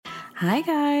Hi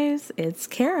guys, it's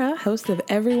Kara, host of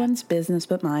Everyone's Business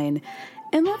But Mine.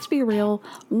 And let's be real,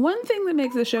 one thing that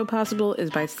makes the show possible is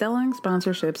by selling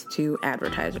sponsorships to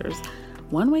advertisers.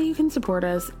 One way you can support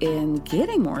us in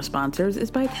getting more sponsors is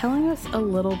by telling us a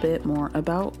little bit more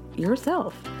about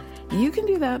yourself. You can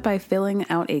do that by filling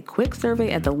out a quick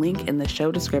survey at the link in the show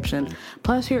description.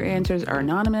 Plus, your answers are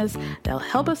anonymous. They'll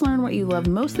help us learn what you love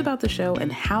most about the show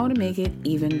and how to make it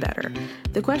even better.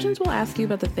 The questions will ask you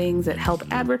about the things that help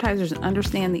advertisers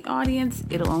understand the audience.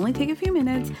 It'll only take a few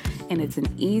minutes, and it's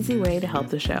an easy way to help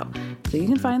the show. So you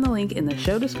can find the link in the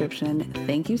show description.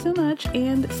 Thank you so much,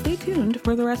 and stay tuned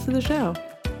for the rest of the show.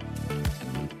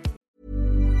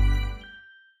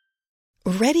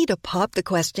 Ready to pop the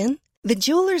question? The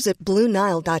jewelers at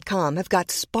BlueNile.com have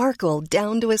got sparkle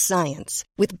down to a science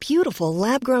with beautiful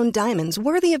lab-grown diamonds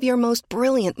worthy of your most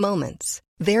brilliant moments.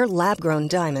 Their lab-grown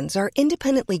diamonds are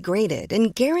independently graded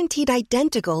and guaranteed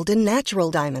identical to natural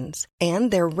diamonds,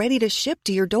 and they're ready to ship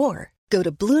to your door. Go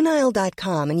to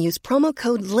BlueNile.com and use promo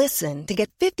code LISTEN to get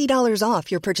 $50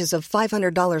 off your purchase of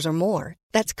 $500 or more.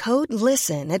 That's code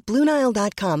LISTEN at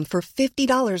BlueNile.com for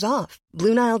 $50 off.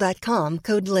 BlueNile.com,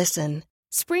 code LISTEN.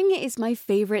 Spring is my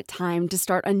favorite time to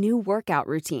start a new workout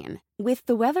routine. With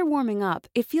the weather warming up,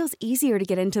 it feels easier to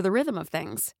get into the rhythm of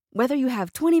things. Whether you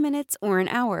have 20 minutes or an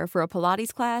hour for a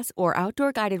Pilates class or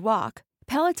outdoor guided walk,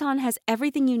 Peloton has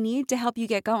everything you need to help you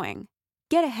get going.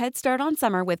 Get a head start on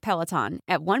summer with Peloton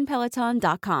at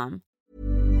onepeloton.com.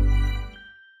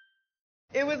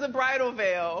 It was a bridal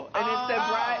veil, and it said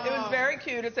bride. It was very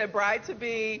cute. It said bride to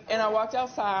be, and I walked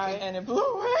outside, and it blew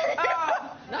away.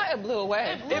 No, it blew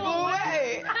away. It blew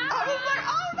away. I was like,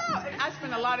 oh no! I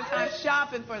spent a lot of time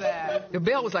shopping for that. The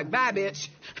bill was like, bye, bitch.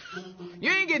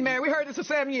 You ain't getting married. We heard this for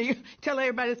 7 years. You tell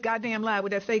everybody this goddamn lie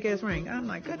with that fake ass ring. I'm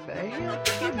like, good for hell.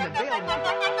 Even the bill.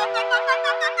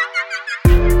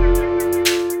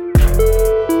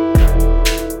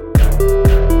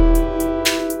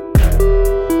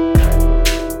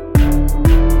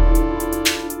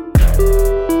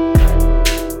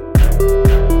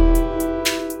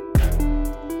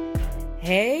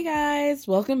 Hey guys,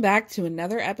 welcome back to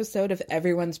another episode of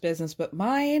Everyone's Business But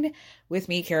Mine with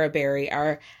me, Kara Berry,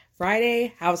 our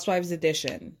Friday Housewives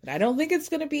edition. But I don't think it's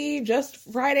going to be just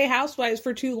Friday Housewives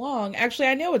for too long. Actually,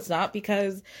 I know it's not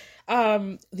because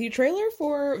the trailer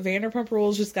for Vanderpump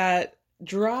Rules just got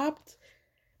dropped.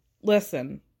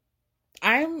 Listen,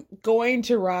 I'm going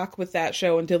to rock with that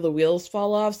show until the wheels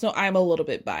fall off, so I'm a little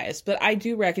bit biased. But I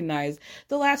do recognize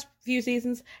the last few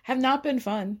seasons have not been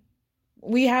fun.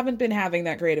 We haven't been having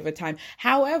that great of a time.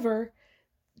 However,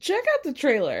 check out the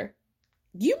trailer.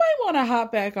 You might want to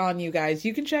hop back on, you guys.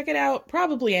 You can check it out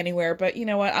probably anywhere, but you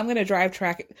know what? I'm going to drive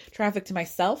traffic to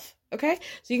myself, okay?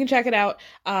 So you can check it out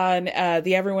on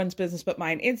the Everyone's Business But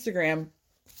Mine Instagram.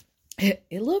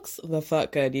 It looks the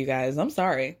fuck good, you guys. I'm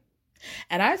sorry.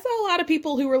 And I saw a lot of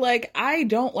people who were like, I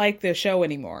don't like this show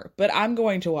anymore, but I'm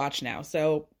going to watch now.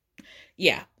 So,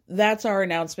 yeah. That's our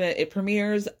announcement. It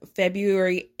premieres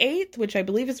February 8th, which I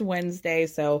believe is Wednesday.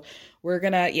 So we're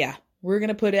going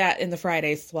to put it in the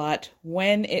Friday slot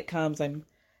when it comes. I'm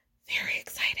very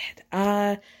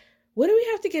excited. What do we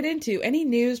have to get into? Any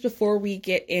news before we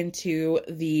get into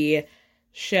the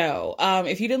show?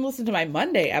 If you didn't listen to my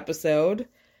Monday episode,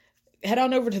 head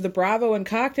on over to the Bravo and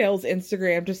Cocktails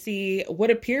Instagram to see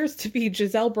what appears to be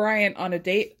Giselle Bryant on a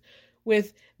date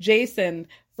with Jason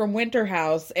from Winter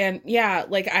House. And yeah,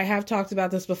 like I have talked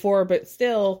about this before, but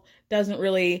still doesn't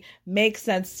really make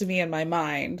sense to me in my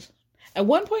mind. At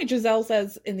one point, Giselle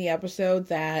says in the episode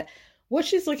that what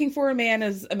she's looking for a man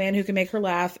is a man who can make her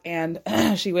laugh, and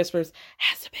she whispers,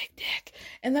 has a big dick.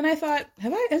 And then I thought,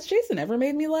 has Jason ever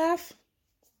made me laugh?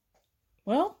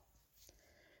 Well,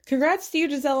 congrats to you,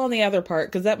 Giselle, on the other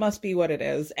part, because that must be what it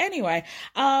is. Anyway,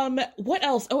 what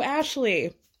else? Oh,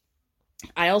 Ashley.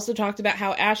 I also talked about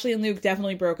how Ashley and Luke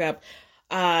definitely broke up,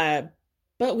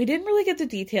 but we didn't really get the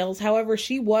details. However,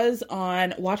 she was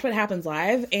on Watch What Happens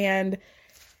Live, and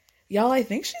y'all, I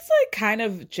think she's like kind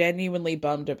of genuinely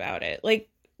bummed about it. Like,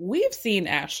 we've seen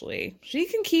Ashley. She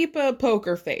can keep a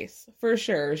poker face, for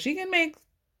sure. She can make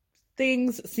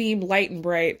things seem light and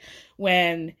bright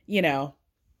when, you know,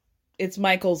 it's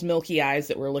Michael's milky eyes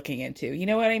that we're looking into. You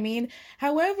know what I mean?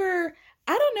 However,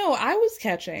 I don't know. I was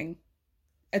catching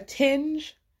a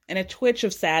tinge and a twitch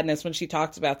of sadness when she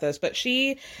talks about this, but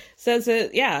she says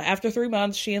that, yeah, after 3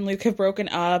 months, she and Luke have broken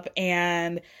up,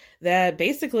 and that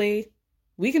basically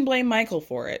we can blame Michael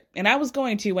for it. And I was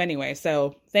going to anyway,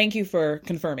 so thank you for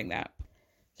confirming that.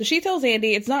 So she tells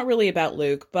Andy it's not really about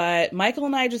Luke, but Michael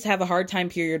and I just have a hard time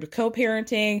period with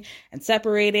co-parenting and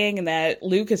separating, and that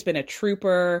Luke has been a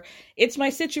trooper. It's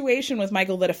my situation with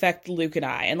Michael that affected Luke and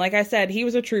I. And like I said, he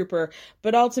was a trooper,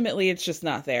 but ultimately it's just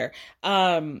not there.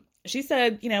 She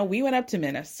said, we went up to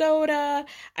Minnesota.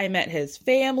 I met his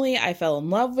family. I fell in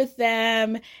love with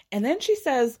them. And then she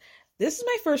says, this is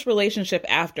my first relationship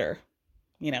after,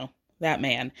 that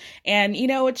man. And,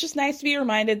 it's just nice to be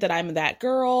reminded that I'm that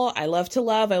girl. I love to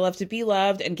love. I love to be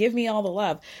loved, and give me all the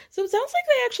love. So it sounds like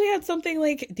they actually had something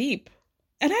like deep.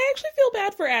 And I actually feel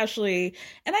bad for Ashley.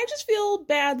 And I just feel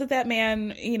bad that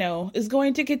man, is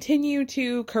going to continue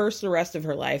to curse the rest of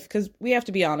her life. Because we have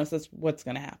to be honest, that's what's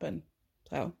going to happen.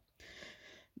 So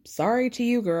sorry to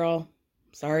you, girl.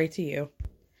 Sorry to you.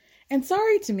 And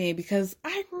sorry to me, because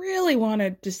I really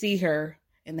wanted to see her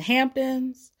in the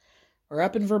Hamptons or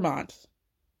up in Vermont.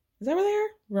 Is that where they are?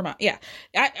 Vermont. Yeah.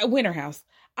 Winter House.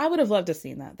 I would have loved to have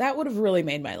seen that. That would have really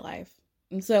made my life.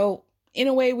 And so, in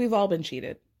a way, we've all been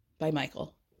cheated by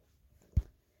Michael.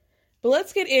 But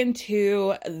let's get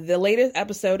into the latest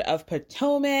episode of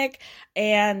Potomac.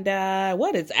 And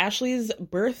it's Ashley's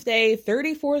birthday,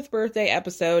 34th birthday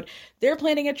episode. They're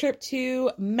planning a trip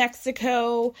to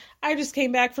Mexico. I just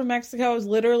came back from Mexico. I was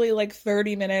literally like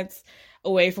 30 minutes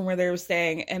away from where they were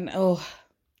staying. And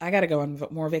I got to go on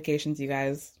more vacations, you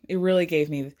guys. It really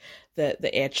gave me the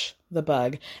itch, the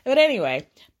bug. But anyway,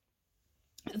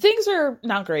 things are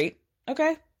not great,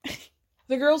 okay?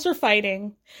 The girls are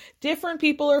fighting. Different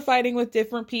people are fighting with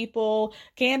different people.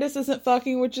 Candace isn't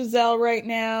fucking with Giselle right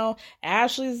now.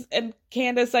 Ashley's and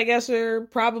Candace, I guess, are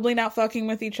probably not fucking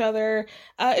with each other.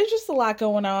 It's just a lot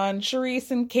going on.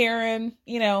 Charisse and Karen,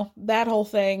 that whole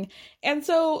thing. And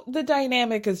so the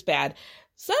dynamic is bad.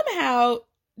 Somehow,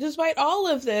 despite all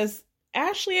of this,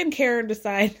 Ashley and Karen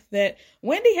decide that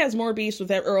Wendy has more beefs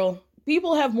with Earl.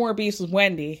 People have more beefs with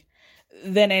Wendy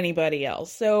than anybody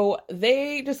else. So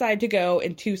they decide to go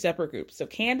in two separate groups. So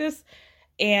Candace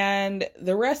and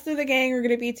the rest of the gang are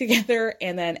going to be together,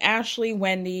 and then Ashley,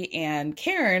 Wendy, and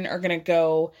Karen are going to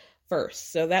go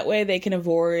first. So that way they can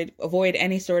avoid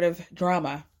any sort of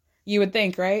drama. You would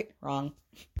think, right? Wrong.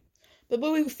 But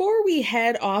before we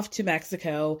head off to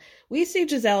Mexico, we see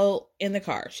Giselle in the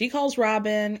car. She calls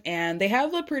Robin, and they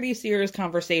have a pretty serious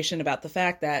conversation about the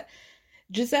fact that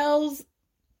Giselle's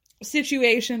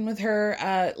situation with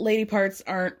her lady parts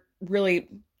aren't really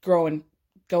going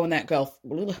that gulf.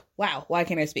 Wow, why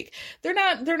can't I speak? They're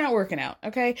not working out,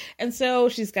 okay? And so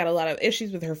she's got a lot of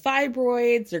issues with her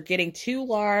fibroids. They're getting too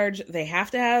large. She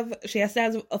has to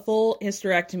have a full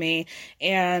hysterectomy,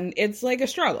 and it's like a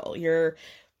struggle. You're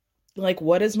like,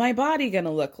 what is my body going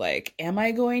to look like? Am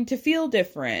I going to feel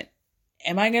different?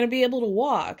 Am I going to be able to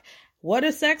walk? What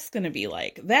is sex going to be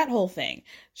like? That whole thing.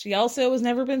 She also has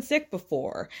never been sick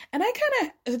before. And I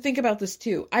kind of think about this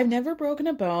too. I've never broken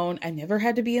a bone. I've never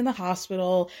had to be in the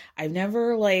hospital. I've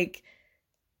never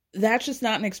that's just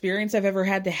not an experience I've ever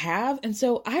had to have. And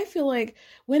so I feel like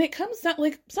when it comes down,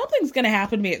 something's going to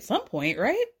happen to me at some point,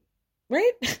 right?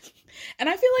 Right? And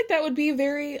I feel like that would be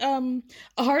very, a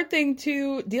hard thing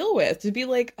to deal with, to be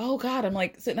like, oh God, I'm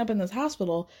sitting up in this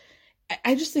hospital.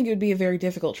 I just think it would be a very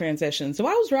difficult transition. So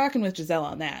I was rocking with Giselle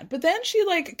on that. But then she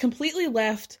completely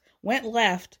went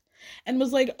left and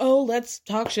was like, oh, let's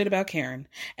talk shit about Karen.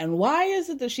 And why is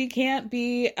it that she can't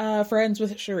be friends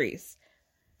with Charisse?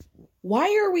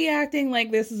 Why are we acting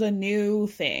like this is a new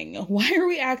thing? Why are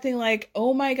we acting like,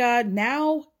 oh my God,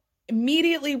 now,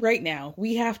 immediately right now,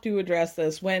 we have to address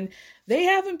this when they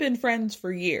haven't been friends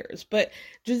for years? But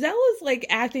Giselle is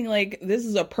acting like this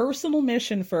is a personal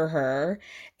mission for her.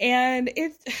 And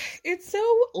it's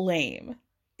so lame.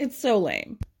 It's so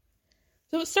lame.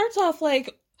 So it starts off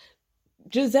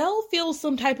Giselle feels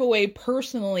some type of way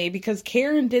personally because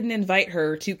Karen didn't invite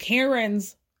her to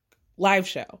Karen's live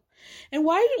show. And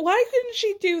why couldn't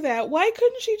she do that? Why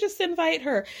couldn't she just invite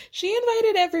her? She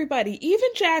invited everybody, even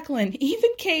Jacqueline, even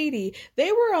Katie.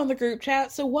 They were on the group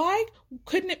chat. So why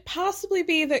couldn't it possibly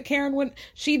be that Karen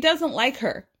she doesn't like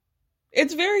her?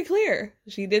 It's very clear.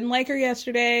 She didn't like her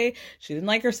yesterday. She didn't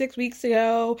like her 6 weeks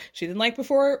ago. She didn't like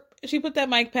before she put that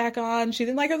mic pack on. She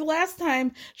didn't like her the last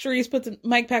time Charisse put the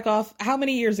mic pack off how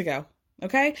many years ago?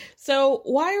 Okay. So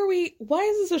why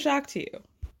is this a shock to you?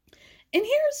 And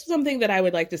here's something that I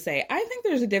would like to say. I think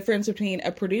there's a difference between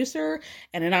a producer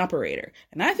and an operator.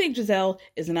 And I think Giselle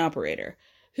is an operator.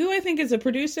 Who I think is a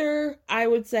producer, I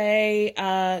would say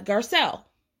Garcelle.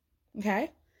 Okay?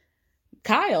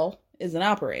 Kyle is an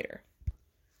operator.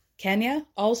 Kenya,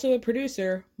 also a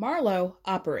producer. Marlo,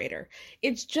 operator.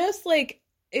 It's just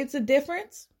it's a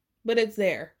difference, but it's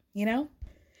there,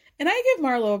 And And I give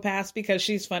Marlo a pass because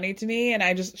she's funny to me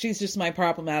and she's just my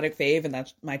problematic fave and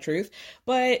that's my truth.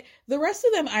 But the rest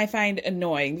of them I find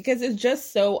annoying because it's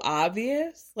just so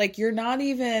obvious. Like you're not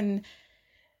even,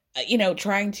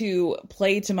 trying to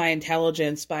play to my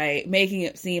intelligence by making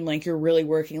it seem like you're really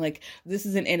working like this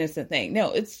is an innocent thing.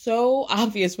 No, it's so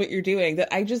obvious what you're doing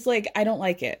that I don't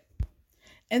like it.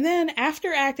 And then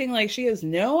after acting like she has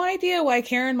no idea why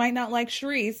Karen might not like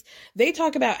Charisse, they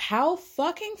talk about how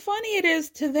fucking funny it is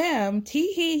to them,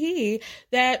 tee-hee-hee,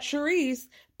 that Charisse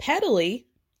pettily,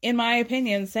 in my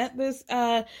opinion, sent this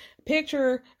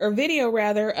picture or video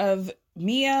rather of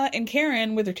Mia and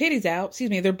Karen with their titties out,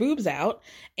 their boobs out,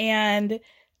 and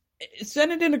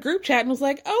sent it in a group chat and was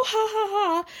like, oh, ha, ha,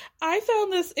 ha, I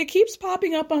found this. It keeps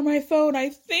popping up on my phone. I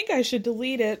think I should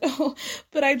delete it. Oh,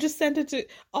 but I just sent it to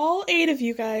all 8 of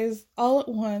you guys all at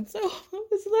once. Oh,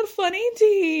 isn't that funny,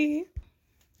 T?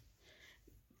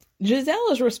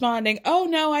 Giselle is responding, oh,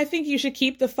 no, I think you should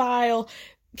keep the file.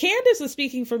 Candace is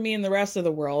speaking for me and the rest of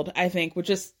the world, I think,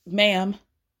 which is ma'am,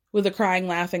 with a crying,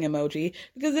 laughing emoji,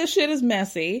 because this shit is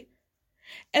messy.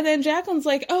 And then Jacqueline's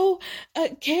like, oh,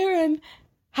 Karen,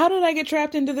 how did I get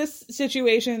trapped into this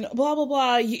situation? Blah, blah,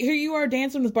 blah. Here you are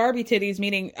dancing with Barbie titties,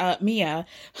 meaning Mia.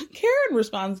 Karen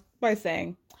responds by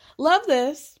saying, love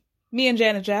this, me and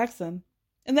Janet Jackson.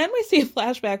 And then we see a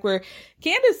flashback where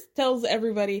Candace tells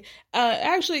everybody,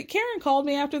 actually, Karen called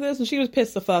me after this and she was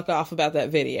pissed the fuck off about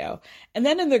that video. And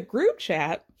then in the group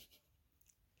chat,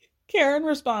 Karen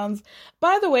responds,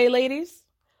 by the way, ladies,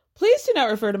 please do not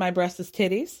refer to my breasts as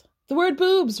titties. The word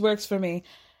boobs works for me.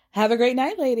 Have a great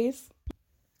night, ladies.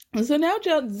 So now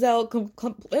Giselle,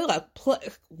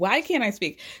 why can't I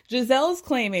speak? Giselle's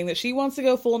claiming that she wants to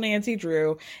go full Nancy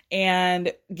Drew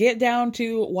and get down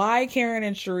to why Karen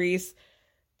and Charisse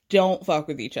don't fuck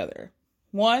with each other.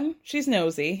 1, she's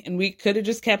nosy, and we could have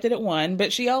just kept it at 1,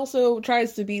 but she also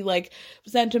tries to be like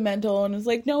sentimental and is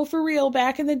like, no, for real,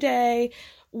 back in the day,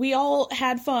 we all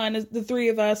had fun, the 3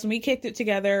 of us, and we kicked it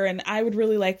together, and I would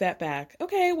really like that back.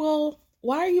 Okay, well,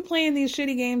 why are you playing these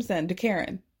shitty games then to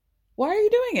Karen? Why are you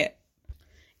doing it?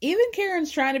 Even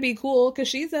Karen's trying to be cool because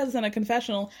she says in a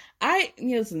confessional,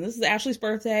 listen, this is Ashley's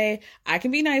birthday. I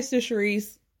can be nice to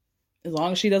Charisse as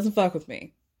long as she doesn't fuck with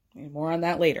me. More on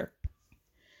that later.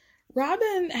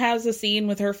 Robin has a scene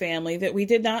with her family that we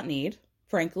did not need,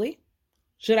 frankly.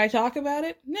 Should I talk about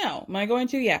it? No. Am I going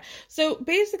to? Yeah. So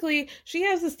basically, she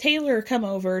has this tailor come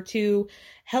over to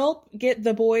help get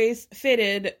the boys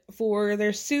fitted for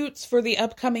their suits for the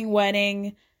upcoming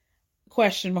wedding, ?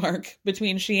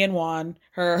 Between she and Juan,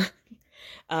 her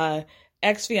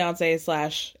ex-fiance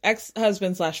 /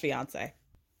 ex-husband / fiance.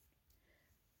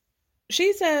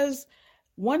 She says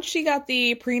once she got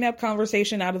the prenup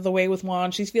conversation out of the way with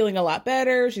Juan, she's feeling a lot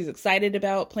better. She's excited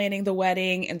about planning the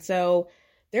wedding. And so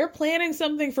they're planning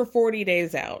something for 40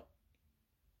 days out.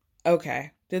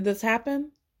 Okay. Did this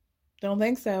happen? Don't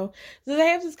think so. So they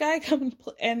have this guy come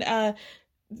and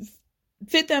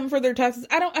fit them for their tuxes.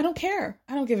 I don't care.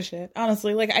 I don't give a shit.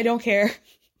 Honestly, like, I don't care.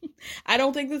 I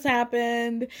don't think this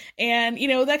happened. And,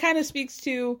 that kind of speaks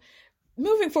to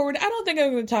moving forward. I don't think I'm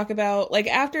going to talk about, like,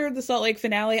 after the Salt Lake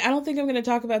finale, I don't think I'm going to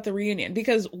talk about the reunion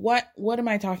because what am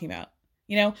I talking about?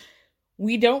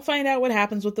 We don't find out what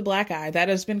happens with the black eye. That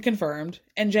has been confirmed.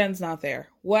 And Jen's not there.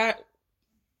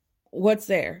 What's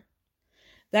there?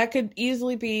 That could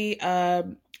easily be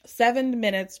 7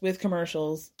 minutes with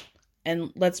commercials.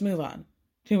 And let's move on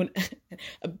to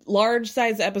a large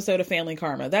size episode of Family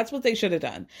Karma. That's what they should have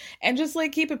done. And just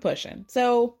like keep it pushing.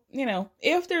 So,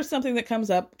 if there's something that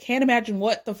comes up, can't imagine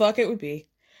what the fuck it would be,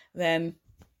 then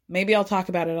maybe I'll talk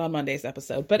about it on Monday's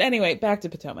episode. But anyway, back to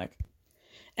Potomac.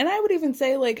 And I would even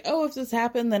say like, oh, if this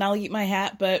happened, then I'll eat my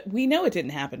hat. But we know it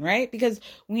didn't happen, right? Because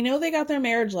we know they got their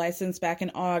marriage license back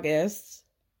in August.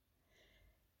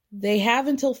 They have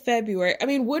until February. I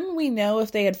mean, wouldn't we know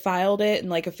if they had filed it and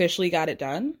like officially got it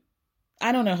done?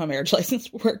 I don't know how marriage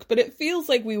licenses work, but it feels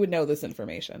like we would know this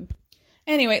information.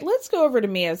 Anyway, let's go over to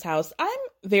Mia's house. I'm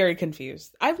very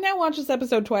confused. I've now watched this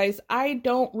episode twice. I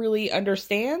don't really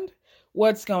understand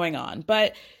what's going on,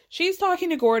 but she's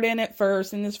talking to Gordon at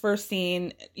first in this first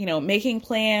scene, making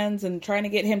plans and trying to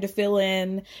get him to fill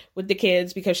in with the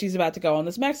kids because she's about to go on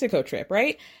this Mexico trip,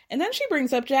 right? And then she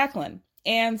brings up Jacqueline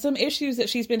and some issues that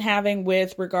she's been having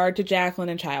with regard to Jacqueline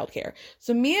and childcare.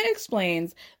 So Mia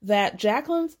explains that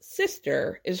Jacqueline's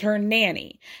sister is her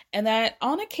nanny, and that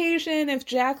on occasion, if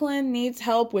Jacqueline needs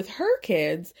help with her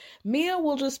kids, Mia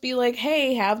will just be like,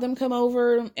 hey, have them come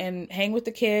over and hang with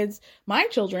the kids, my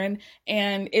children,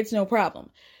 and it's no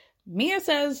problem. Mia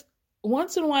says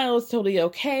once in a while it's totally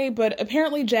okay, but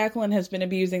apparently Jacqueline has been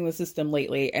abusing the system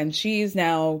lately, and she's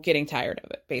now getting tired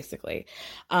of it, basically.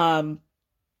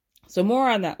 So more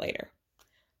on that later.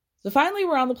 So finally,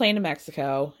 we're on the plane to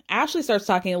Mexico. Ashley starts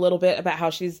talking a little bit about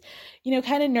how she's,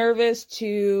 kind of nervous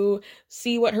to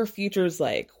see what her future's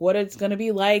like, what it's going to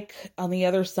be like on the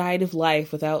other side of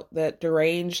life without that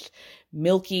deranged,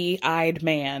 milky-eyed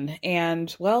man.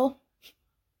 And, well,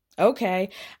 okay.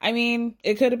 I mean,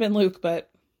 it could have been Luke, but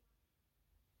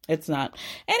it's not.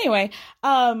 Anyway,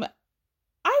 I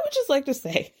would just like to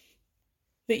say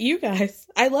that you guys,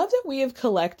 I love that we have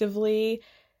collectively,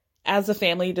 as a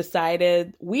family,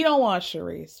 decided we don't want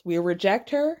Charisse. We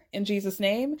reject her in Jesus'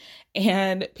 name.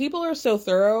 And people are so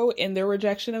thorough in their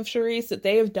rejection of Charisse that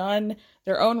they have done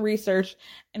their own research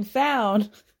and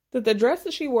found that the dress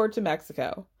that she wore to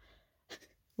Mexico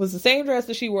was the same dress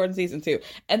that she wore in season 2.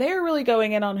 And they are really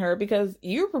going in on her because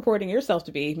you're purporting yourself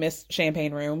to be Miss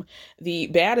Champagne Room, the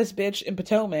baddest bitch in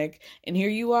Potomac. And here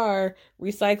you are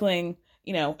recycling,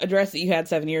 a dress that you had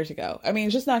 7 years ago. I mean,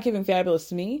 it's just not giving fabulous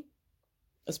to me.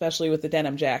 Especially with the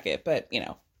denim jacket, but,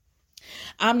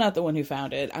 I'm not the one who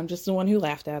found it. I'm just the one who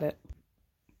laughed at it.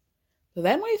 So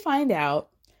then we find out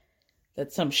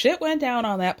that some shit went down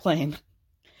on that plane.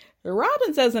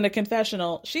 Robin says in a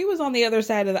confessional, she was on the other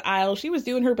side of the aisle. She was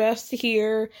doing her best to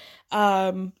hear.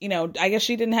 I guess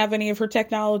she didn't have any of her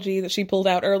technology that she pulled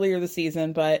out earlier this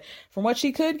season, but from what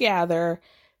she could gather,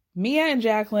 Mia and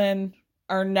Jacqueline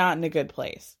are not in a good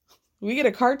place. We get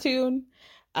a cartoon,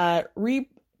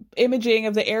 imaging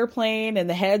of the airplane and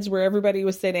the heads where everybody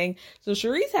was sitting. So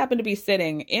Charisse happened to be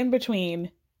sitting in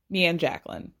between Mia and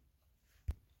Jacqueline.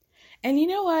 And you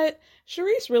know what?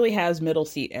 Charisse really has middle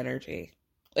seat energy.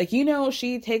 Like,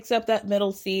 she takes up that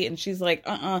middle seat and she's like,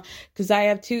 because I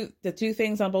have the two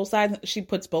things on both sides. She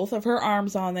puts both of her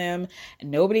arms on them and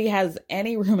nobody has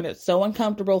any room, and it's so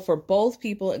uncomfortable for both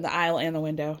people in the aisle and the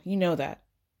window. You know that.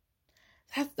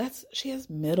 She has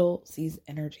middle seat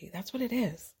energy. That's what it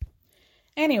is.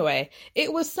 Anyway,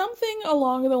 it was something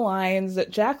along the lines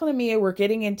that Jacqueline and Mia were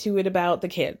getting into it about the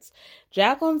kids.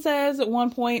 Jacqueline says at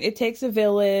one point it takes a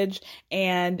village,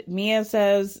 and Mia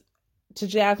says to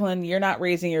Jacqueline, you're not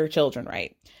raising your children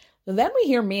right. So then we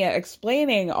hear Mia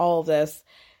explaining all of this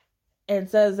and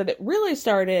says that it really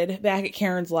started back at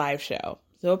Karen's live show.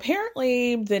 So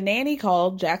apparently the nanny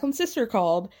called, Jacqueline's sister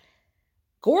called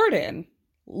Gordon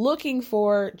looking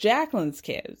for Jacqueline's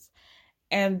kids.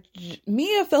 And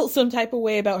Mia felt some type of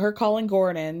way about her calling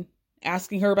Gordon,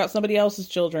 asking her about somebody else's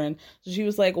children. So she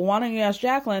was like, well, why don't you ask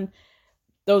Jacqueline?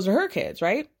 Those are her kids,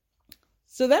 right?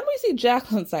 So then we see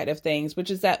Jacqueline's side of things,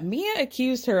 which is that Mia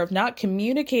accused her of not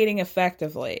communicating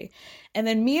effectively. And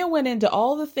then Mia went into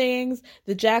all the things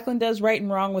that Jacqueline does right and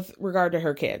wrong with regard to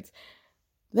her kids.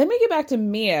 Then we get back to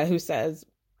Mia, who says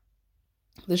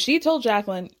that she told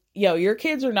Jacqueline, your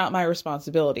kids are not my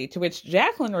responsibility. To which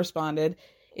Jacqueline responded,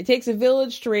 it takes a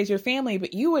village to raise your family,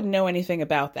 but you wouldn't know anything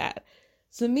about that.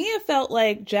 So Mia felt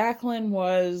like Jacqueline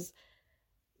was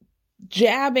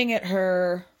jabbing at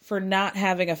her for not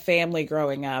having a family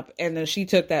growing up, and then she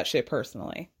took that shit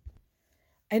personally.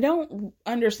 I don't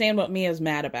understand what Mia's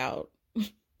mad about,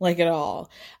 like, at all.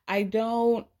 I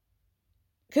don't,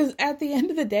 because at the end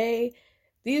of the day,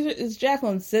 is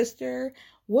Jacqueline's sister.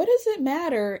 What does it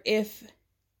matter if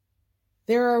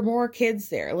there are more kids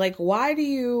there? Like, why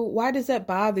does that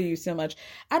bother you so much?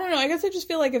 I don't know. I guess I just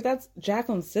feel like if that's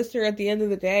Jacqueline's sister at the end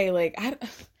of the day, like,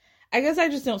 I guess I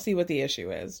just don't see what the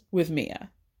issue is with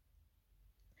Mia.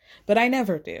 But I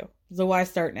never do. So why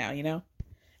start now,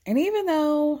 And even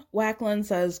though Jacqueline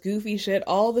says goofy shit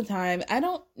all the time, I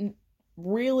don't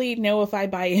really know if I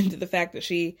buy into the fact that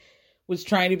she was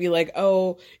trying to be like,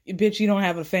 oh, bitch, you don't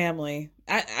have a family.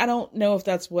 I don't know if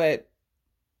that's what,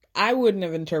 I wouldn't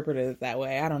have interpreted it that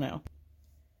way. I don't know.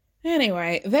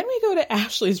 Anyway, then we go to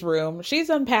Ashley's room. She's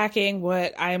unpacking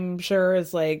what I'm sure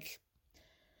is like,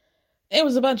 it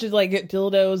was a bunch of like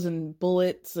dildos and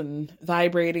bullets and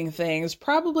vibrating things.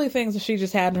 Probably things that she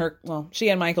just had in she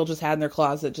and Michael just had in their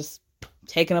closet, just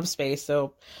taking up space.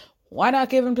 So why not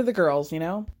give them to the girls,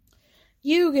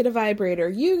 You get a vibrator.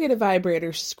 You get a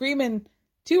vibrator. Screaming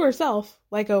to herself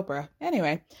like Oprah.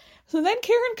 Anyway. So then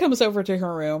Karen comes over to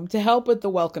her room to help with the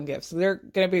welcome gifts. So they're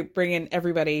going to be bringing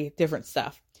everybody different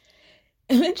stuff.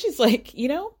 And then she's like,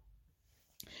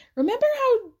 remember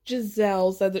how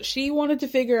Giselle said that she wanted to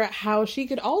figure out how she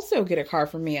could also get a car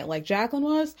from Mia like Jacqueline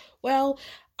was? Well,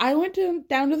 I went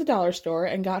down to the dollar store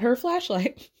and got her a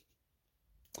flashlight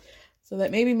so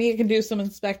that maybe Mia can do some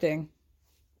inspecting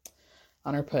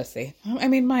on her pussy. I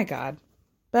mean, my God.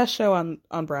 Best show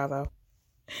on Bravo.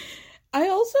 I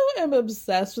also am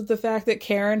obsessed with the fact that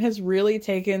Karen has really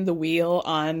taken the wheel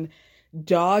on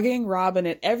dogging Robin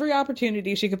at every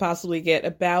opportunity she could possibly get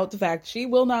about the fact she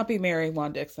will not be marrying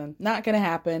Juan Dixon. Not going to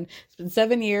happen. It's been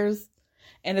 7 years,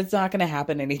 and it's not going to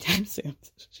happen anytime soon.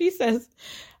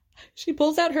 She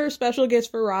pulls out her special gifts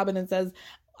for Robin and says,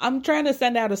 I'm trying to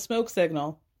send out a smoke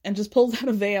signal, and just pulls out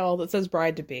a veil that says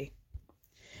bride-to-be.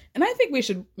 And I think we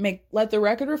should let the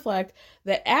record reflect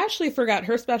that Ashley forgot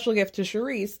her special gift to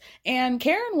Charisse, and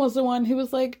Karen was the one who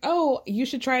was like, oh, you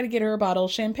should try to get her a bottle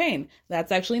of champagne.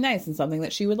 That's actually nice and something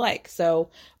that she would like. So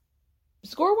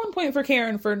score 1 point for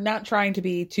Karen for not trying to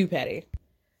be too petty.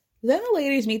 Then the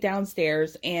ladies meet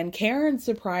downstairs, and Karen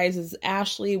surprises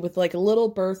Ashley with like a little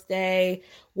birthday,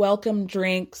 welcome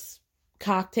drinks,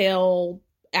 cocktail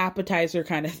appetizer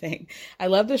kind of thing. I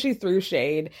love that she threw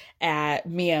shade at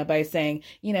Mia by saying,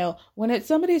 you know, when it's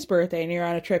somebody's birthday and you're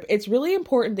on a trip, it's really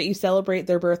important that you celebrate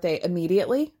their birthday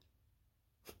immediately,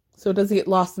 so it doesn't get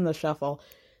lost in the shuffle.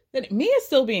 Then Mia's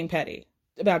still being petty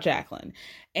about Jacqueline,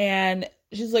 and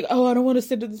she's like, oh, I don't want to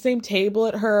sit at the same table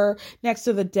at her next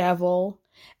to the devil.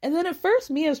 And then at first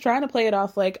Mia's trying to play it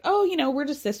off like, oh, you know, we're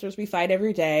just sisters, we fight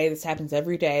every day, this happens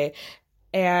every day.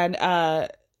 And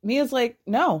Mia's like,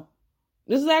 no,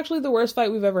 this is actually the worst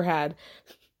fight we've ever had.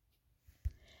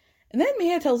 And then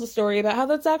Mia tells a story about how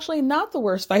that's actually not the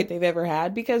worst fight they've ever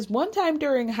had, because one time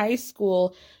during high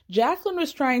school, Jacqueline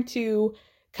was trying to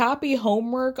copy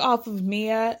homework off of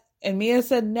Mia, and Mia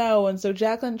said no, and so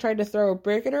Jacqueline tried to throw a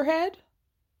brick at her head.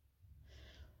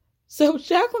 So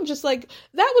Jacqueline just like,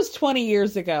 that was 20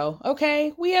 years ago,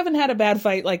 okay? We haven't had a bad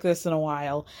fight like this in a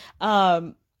while.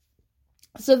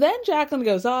 So then Jacqueline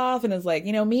goes off and is like,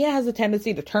 you know, Mia has a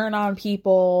tendency to turn on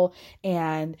people.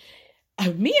 And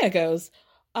Mia goes,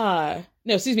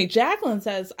 Jacqueline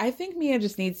says, I think Mia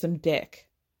just needs some dick.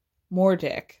 More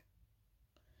dick.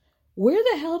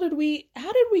 How did we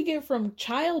get from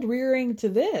child rearing to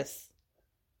this?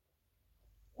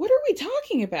 What are we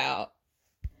talking about?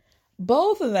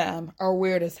 Both of them are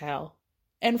weird as hell.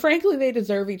 And frankly, they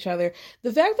deserve each other.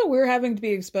 The fact that we're having to be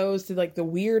exposed to like the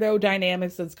weirdo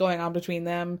dynamics that's going on between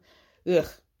them. Ugh.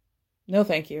 No,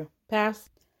 thank you. Pass.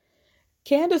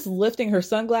 Candace lifting her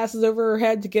sunglasses over her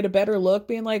head to get a better look,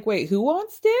 being like, wait, who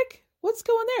wants dick? What's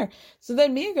going there? So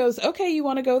then Mia goes, okay, you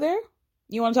want to go there?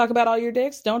 You want to talk about all your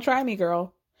dicks? Don't try me,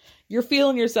 girl. You're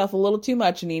feeling yourself a little too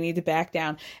much and you need to back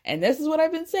down. And this is what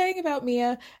I've been saying about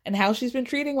Mia and how she's been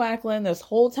treating Jacqueline this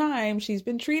whole time. She's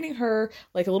been treating her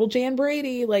like a little Jan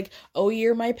Brady, like, oh,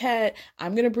 you're my pet.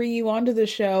 I'm going to bring you onto the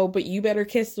show, but you better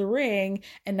kiss the ring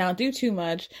and not do too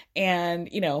much. And,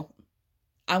 you know,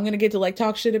 I'm going to get to like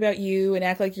talk shit about you and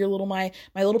act like you're my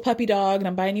little puppy dog, and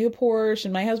I'm buying you a Porsche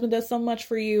and my husband does so much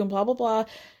for you and blah, blah, blah.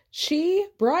 She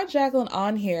brought Jacqueline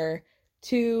on here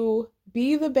to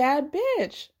be the bad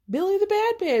bitch. Billy the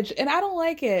bad bitch, and I don't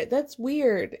like it. That's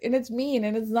weird, and it's mean,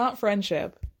 and it's not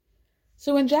friendship.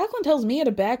 So when Jacqueline tells Mia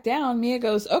to back down, Mia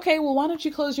goes, okay, well, why don't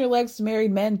you close your legs to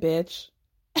married men, bitch?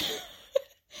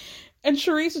 And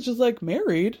Charisse is just like,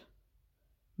 married?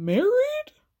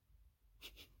 Married?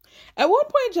 At one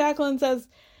point, Jacqueline says,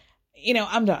 you know,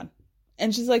 I'm done.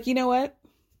 And she's like, you know what?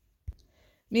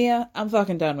 Mia, I'm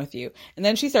fucking done with you. And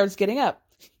then she starts getting up.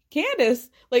 Candace,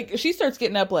 like, she starts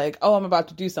getting up like, oh, I'm about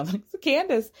to do something. So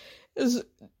Candace is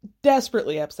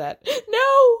desperately upset.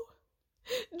 No!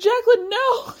 Jacqueline,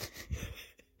 no!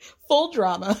 Full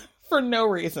drama for no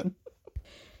reason.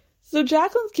 So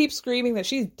Jacqueline keeps screaming that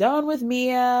she's done with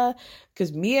Mia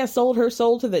because Mia sold her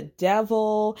soul to the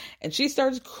devil. And she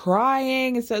starts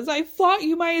crying and says, I fought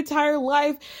you my entire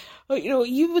life. You know,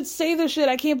 you would say this shit.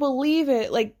 I can't believe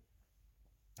it. Like,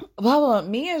 blah, blah.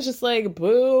 Mia's just like,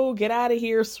 boo, get out of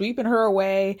here, sweeping her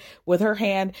away with her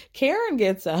hand. Karen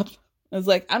gets up and is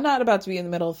like, I'm not about to be in the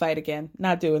middle of a fight again.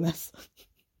 Not doing this.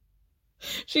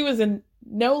 She was in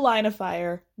no line of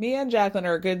fire. Mia and Jacqueline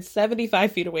are a good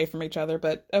 75 feet away from each other,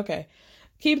 but okay.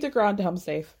 Keep the Grand Dame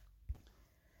safe.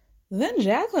 Then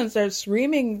Jacqueline starts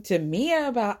screaming to Mia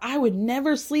about, I would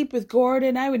never sleep with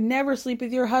Gordon. I would never sleep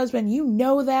with your husband. You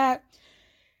know that.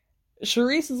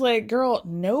 Charisse is like, girl,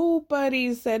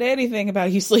 nobody said anything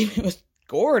about you sleeping with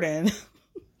Gordon.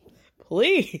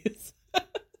 Please.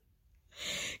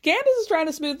 Candace is trying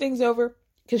to smooth things over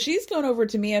because she's going over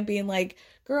to Mia being like,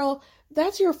 girl,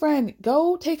 that's your friend.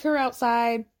 Go take her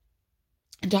outside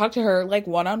and talk to her like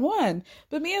one-on-one.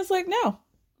 But Mia's like, no,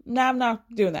 I'm not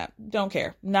doing that. Don't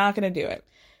care. Not going to do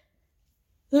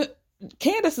it.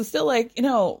 Candace is still like, you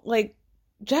know, like,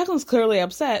 Jacqueline's clearly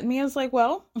upset. And Mia's like,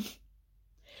 well,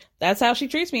 that's how she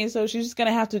treats me, so she's just going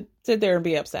to have to sit there and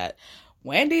be upset.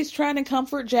 Wendy's trying to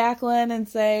comfort Jacqueline and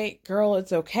say, girl,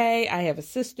 it's okay. I have a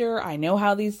sister. I know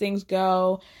how these things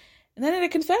go. And then in a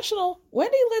confessional,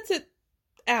 Wendy lets it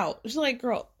out. She's like,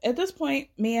 girl, at this point,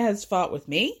 Mia has fought with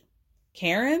me,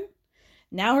 Karen,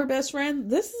 now her best friend.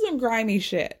 This is some grimy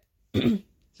shit.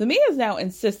 So Mia's now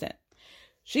insistent.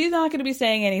 She's not going to be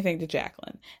saying anything to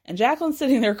Jacqueline. And Jacqueline's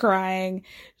sitting there crying.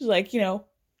 She's like,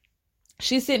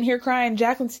 she's sitting here crying.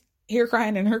 Jacqueline's here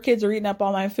crying and her kids are eating up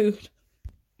all my food.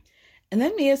 And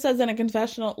then Mia says in a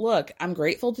confessional, look, I'm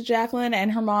grateful to Jacqueline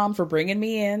and her mom for bringing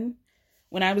me in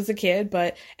when I was a kid.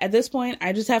 But at this point,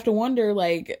 I just have to wonder,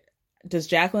 like, does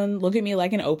Jacqueline look at me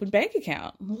like an open bank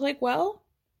account? I'm like, well,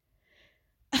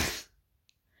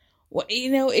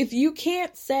 if you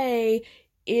can't say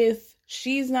if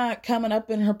she's not coming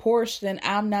up in her Porsche, then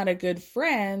I'm not a good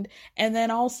friend. And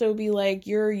then also be like,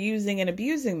 you're using and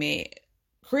abusing me.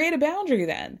 Create a boundary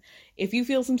then, if you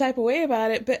feel some type of way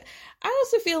about it. But I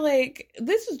also feel like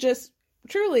this is just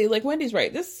truly, like Wendy's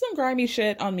right, this is some grimy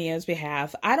shit on Mia's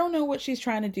behalf. I don't know what she's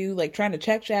trying to do, like trying to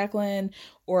check Jacqueline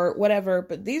or whatever,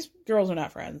 but these girls are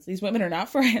not friends. These women are not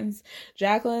friends.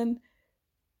 Jacqueline,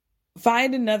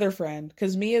 find another friend,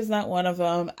 because Mia's not one of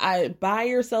them. Buy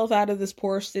yourself out of this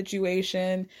Porsche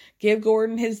situation. Give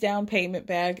Gordon his down payment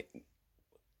back.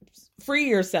 Free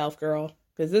yourself, girl,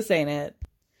 because this ain't it.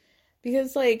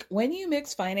 Because, like, when you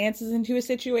mix finances into a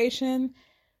situation,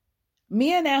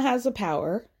 Mia now has the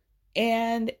power,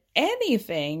 and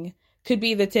anything could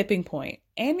be the tipping point.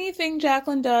 Anything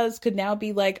Jacqueline does could now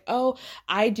be like, oh,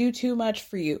 I do too much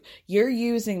for you. You're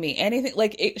using me. Anything,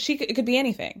 like, it could be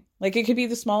anything. Like, it could be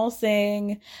the smallest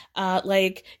thing,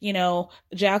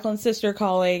 Jacqueline's sister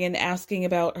calling and asking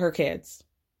about her kids,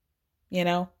 and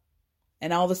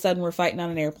all of a sudden we're fighting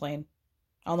on an airplane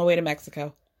on the way to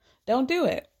Mexico. Don't do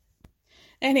it.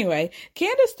 Anyway,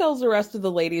 Candace tells the rest of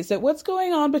the ladies that what's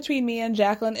going on between Mia and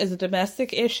Jacqueline is a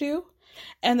domestic issue,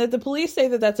 and that the police say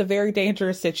that that's a very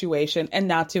dangerous situation and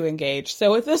not to engage.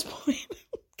 So at this point,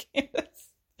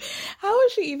 Candace, how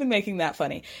is she even making that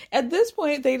funny? At this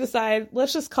point, they decide,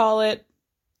 let's just call it.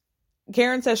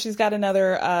 Karen says she's got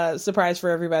another surprise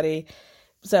for everybody.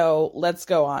 So let's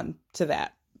go on to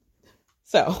that.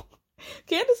 So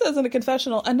Candace says in a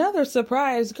confessional, another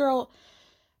surprise, girl.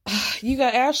 You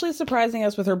got Ashley surprising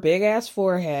us with her big ass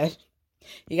forehead.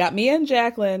 You got Mia and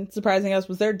Jacqueline surprising us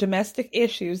with their domestic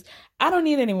issues. I don't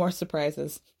need any more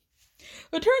surprises.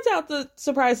 It turns out the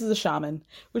surprise is a shaman,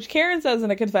 which Karen says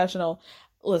in a confessional,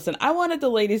 listen, I wanted the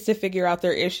ladies to figure out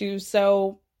their issues,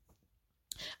 so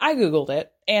I Googled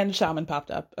it, and shaman popped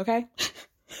up, okay?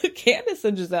 Candace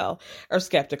and Giselle are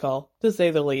skeptical, to say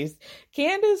the least.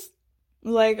 Candace,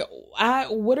 like,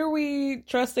 what are we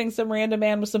trusting some random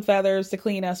man with some feathers to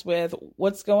clean us with?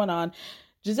 What's going on?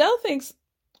 Giselle thinks,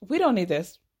 we don't need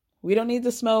this. We don't need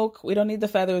the smoke. We don't need the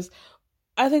feathers.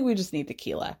 I think we just need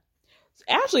tequila.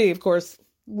 Ashley, of course,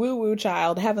 woo-woo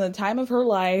child, having the time of her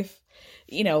life,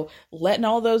 letting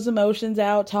all those emotions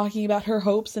out, talking about her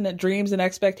hopes and dreams and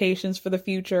expectations for the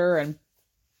future, and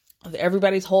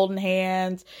everybody's holding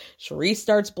hands. Charisse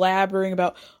starts blabbering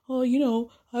about,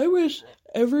 I wish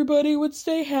everybody would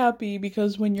stay happy,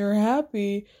 because when you're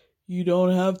happy, you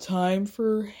don't have time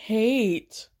for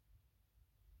hate.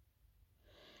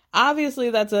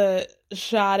 Obviously, that's a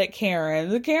shot at Karen.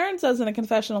 The Karen says in a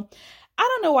confessional, I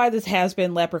don't know why this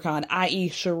has-been leprechaun, i.e.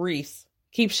 Charisse,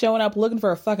 keeps showing up looking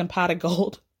for a fucking pot of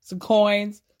gold, some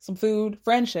coins, some food,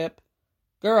 friendship.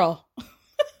 Girl.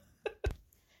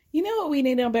 You know what we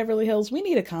need on Beverly Hills? We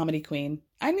need a comedy queen.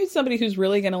 I need somebody who's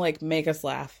really going to, make us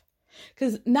laugh.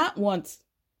 Because not once,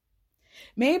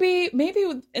 maybe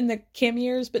in the Kim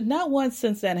years, but not once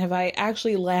since then have I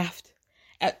actually laughed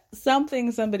at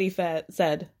something somebody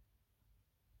said.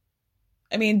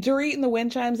 I mean, Dorit and the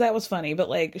wind chimes, that was funny, but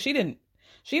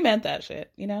she meant that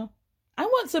shit, I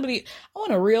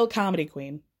want a real comedy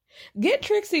queen. Get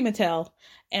Trixie Mattel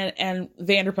and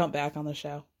Vanderpump back on the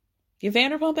show. Get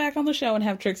Vanderpump back on the show and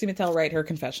have Trixie Mattel write her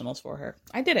confessionals for her.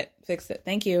 I did it. Fixed it.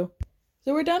 Thank you.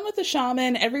 So we're done with the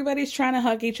shaman. Everybody's trying to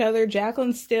hug each other.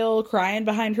 Jacqueline's still crying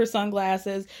behind her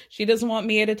sunglasses. She doesn't want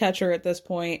Mia to touch her at this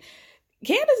point.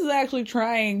 Candace is actually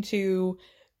trying to,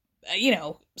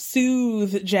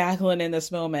 soothe Jacqueline in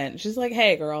this moment. She's like,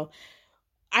 hey, girl,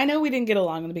 I know we didn't get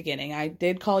along in the beginning. I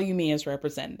did call you Mia's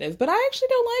representative, but I actually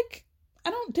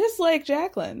don't dislike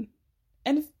Jacqueline.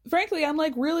 And frankly, I'm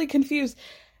really confused.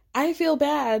 I feel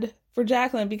bad for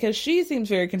Jacqueline because she seems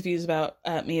very confused about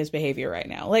Mia's behavior right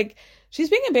now. She's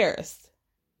being embarrassed.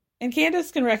 And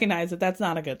Candace can recognize that that's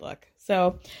not a good look.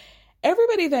 So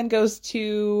everybody then goes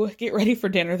to get ready for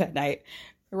dinner that night.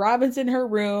 Robin's in her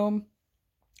room.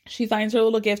 She finds her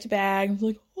little gift bag.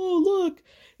 Like, oh, look,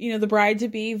 the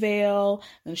bride-to-be veil.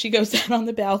 And she goes down on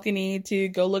the balcony to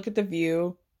go look at the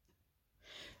view.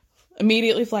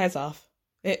 Immediately flies off.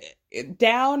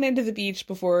 down into the beach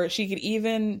before she could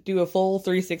even do a full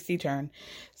 360 turn.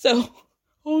 So,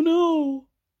 oh no,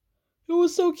 it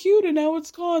was so cute and now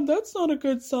it's gone. That's not a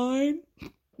good sign.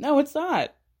 No, it's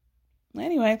not.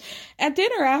 Anyway, at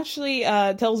dinner, Ashley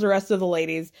tells the rest of the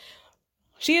ladies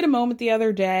she had a moment the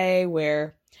other day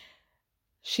where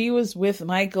she was with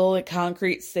Michael at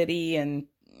Concrete City, and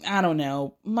I don't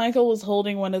know, Michael was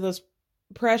holding one of those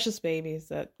precious babies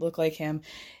that look like him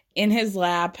in his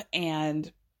lap,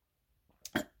 and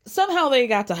somehow they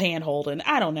got to hand holding.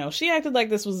 I don't know. She acted like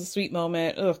this was a sweet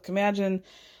moment. Ugh, imagine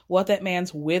what that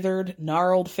man's withered,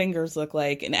 gnarled fingers look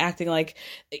like, and acting like,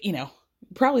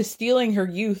 probably stealing her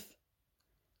youth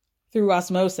through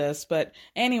osmosis. But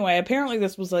anyway, apparently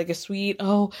this was like a sweet,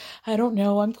 oh, I don't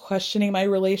know, I'm questioning my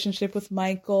relationship with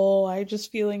Michael. I'm just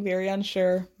feeling very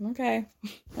unsure. Okay,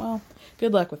 well,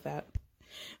 good luck with that.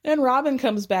 Then Robin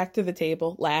comes back to the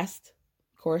table last,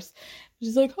 of course.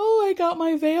 She's like, oh, I got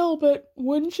my veil, but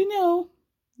wouldn't you know,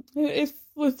 it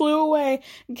flew away.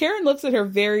 And Karen looks at her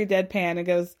very deadpan and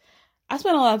goes, I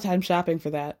spent a lot of time shopping for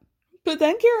that. But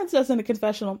then Karen says in a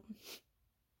confessional,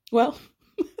 well,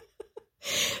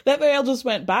 that veil just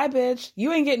went, bye, bitch.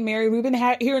 You ain't getting married. We've been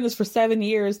hearing this for 7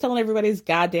 years, telling everybody's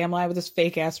goddamn lie with this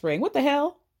fake ass ring. What the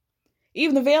hell?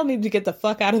 Even the veil needed to get the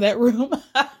fuck out of that room.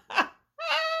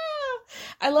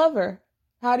 I love her.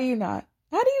 How do you not?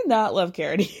 How do you not love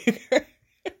Karen Huger?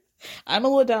 I'm a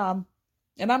LaDame,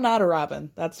 and I'm not a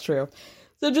Robin. That's true.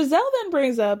 So Giselle then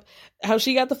brings up how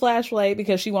she got the flashlight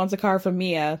because she wants a car from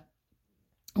Mia,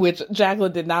 which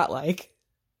Jacqueline did not like.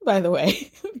 By the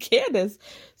way, Candace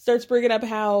starts bringing up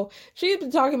how she had been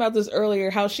talking about this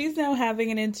earlier, how she's now having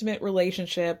an intimate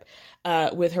relationship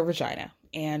with her vagina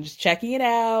and just checking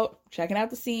out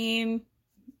the scene,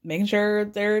 making sure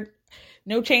there are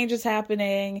no changes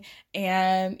happening,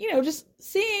 and, just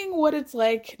seeing what it's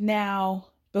like now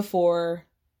before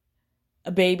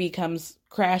a baby comes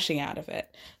crashing out of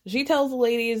it. She tells the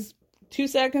ladies, 2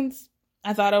 seconds,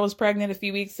 I thought I was pregnant a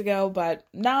few weeks ago, but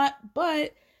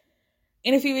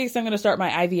in a few weeks, I'm going to start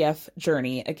my IVF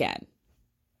journey again.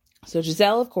 So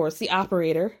Giselle, of course, the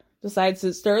operator, decides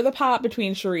to stir the pot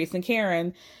between Charisse and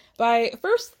Karen by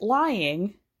first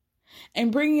lying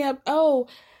and bringing up, oh,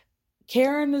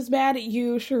 Karen is mad at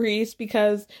you, Charisse,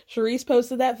 because Charisse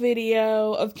posted that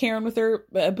video of Karen with her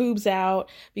boobs out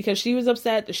because she was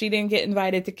upset that she didn't get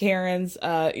invited to Karen's,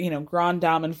 Grand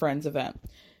Dame and Friends event.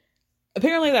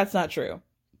 Apparently that's not true.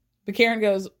 But Karen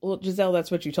goes, well, Giselle, that's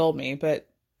what you told me. But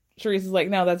Charisse is like,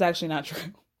 no, that's actually not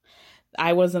true.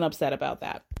 I wasn't upset about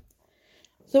that.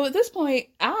 So at this point,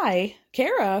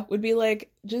 Kara, would be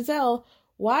like, Giselle,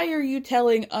 why are you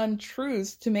telling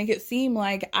untruths to make it seem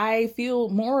like I feel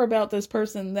more about this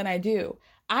person than I do?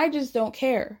 I just don't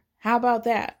care. How about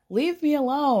that? Leave me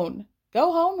alone.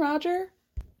 Go home, Roger.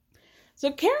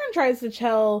 So Karen tries to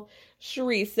tell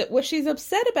Charisse that what she's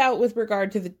upset about with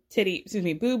regard to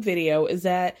the boob video is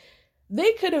that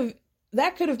that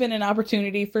could have been an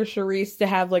opportunity for Charisse to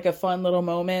have like a fun little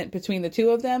moment between the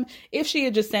two of them if she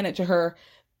had just sent it to her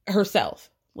herself,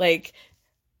 like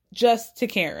just to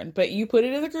Karen. But you put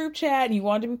it in the group chat and you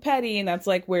wanted to be petty, and that's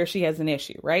like where she has an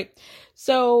issue, right?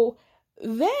 So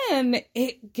then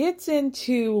it gets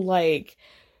into like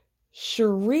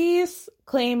Charisse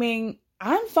claiming,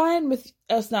 I'm fine with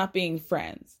us not being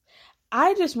friends.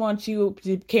 I just want you,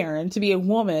 Karen, to be a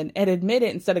woman and admit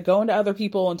it instead of going to other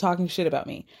people and talking shit about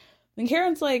me. And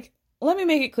Karen's like, let me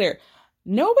make it clear.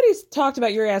 Nobody's talked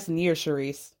about your ass in years,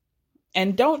 Charisse.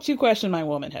 And don't you question my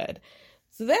womanhood.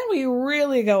 So then we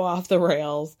really go off the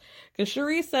rails. Because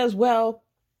Charisse says, well,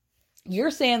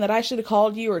 you're saying that I should have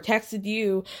called you or texted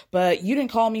you, but you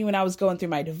didn't call me when I was going through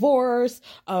my divorce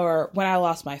or when I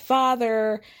lost my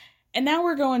father. And now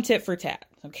we're going tit for tat.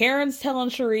 So Karen's telling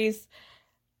Charisse,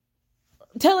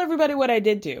 tell everybody what I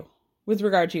did do with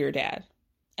regard to your dad.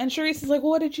 And Charisse is like,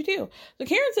 well, what did you do? So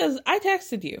Karen says, I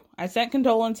texted you. I sent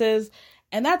condolences.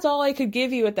 And that's all I could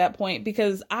give you at that point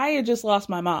because I had just lost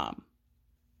my mom.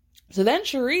 So then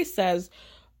Charisse says,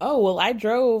 oh, well, I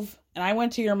drove and I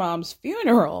went to your mom's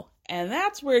funeral. And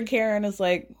that's where Karen is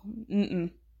like,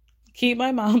 keep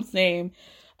my mom's name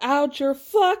out your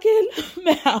fucking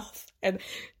mouth, and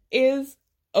is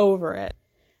over it.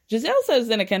 Giselle says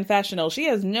in a confessional, she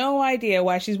has no idea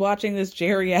why she's watching this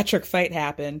geriatric fight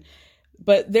happen.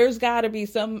 But there's got to be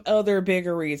some other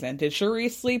bigger reason. Did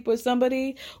Charisse sleep with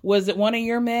somebody? Was it one of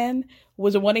your men?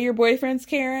 Was it one of your boyfriends,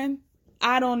 Karen?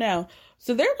 I don't know.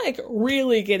 So they're like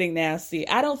really getting nasty.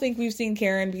 I don't think we've seen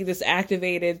Karen be this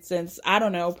activated since, I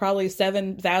don't know, probably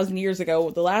 7,000 years ago,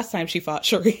 the last time she fought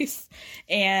Charisse.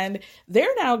 And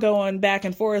they're now going back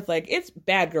and forth like it's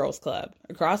Bad Girls Club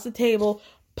across the table,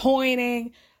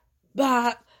 pointing,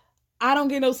 But I don't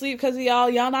get no sleep because of y'all.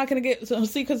 Y'all not going to get no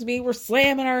sleep because of me. We're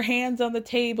slamming our hands on the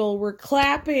table. We're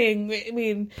clapping. I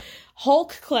mean,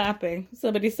 Hulk clapping,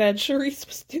 somebody said Charisse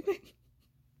was doing.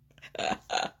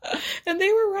 And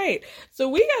they were right. So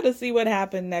we got to see what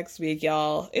happened next week,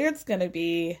 y'all. It's going to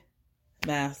be a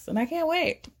mess. And I can't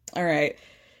wait. All right.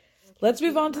 Let's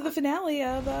move on to the finale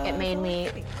of... It made me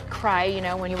cry, you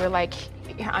know, when you were like,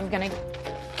 I'm going to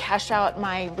cash out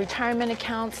my retirement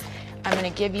accounts. I'm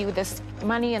going to give you this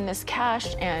money and this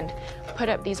cash and put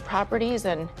up these properties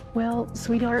and... Well,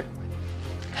 sweetheart,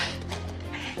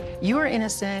 you are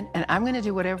innocent and I'm going to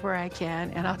do whatever I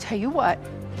can. And I'll tell you what,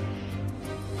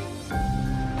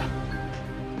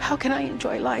 how can I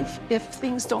enjoy life if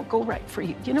things don't go right for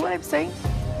you? You know what I'm saying?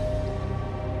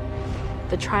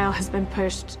 The trial has been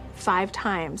pushed 5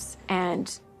 times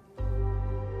and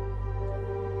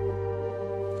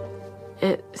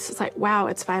it's like, wow,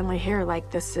 it's finally here.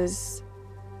 Like, this is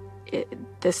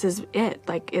it.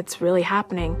 Like, it's really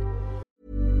happening.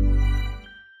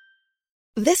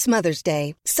 This Mother's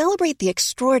Day, celebrate the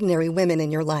extraordinary women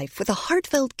in your life with a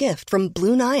heartfelt gift from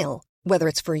Blue Nile. Whether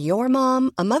it's for your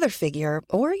mom, a mother figure,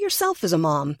 or yourself as a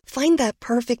mom, find that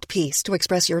perfect piece to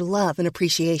express your love and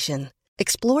appreciation.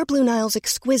 Explore Blue Nile's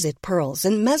exquisite pearls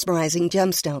and mesmerizing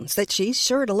gemstones that she's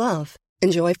sure to love.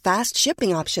 Enjoy fast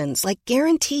shipping options like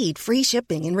guaranteed free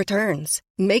shipping and returns.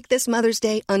 Make this Mother's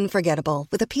Day unforgettable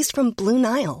with a piece from Blue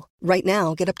Nile. Right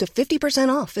now, get up to 50%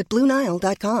 off at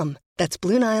BlueNile.com. That's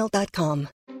BlueNile.com.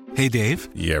 Hey, Dave.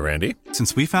 Yeah, Randy.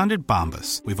 Since we founded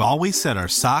Bombas, we've always said our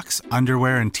socks,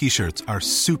 underwear, and T-shirts are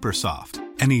super soft.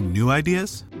 Any new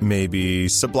ideas? Maybe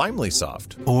sublimely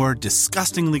soft. Or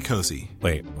disgustingly cozy.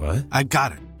 Wait, what? I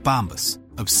got it. Bombas.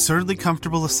 Absurdly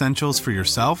comfortable essentials for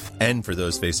yourself and for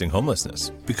those facing homelessness.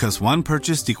 Because one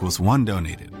purchased equals one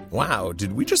donated. Wow,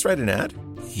 did we just write an ad?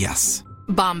 Yes.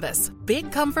 Bombas.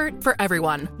 Big comfort for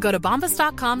everyone. Go to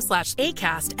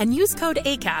bombas.com/ACAST and use code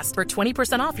ACAST for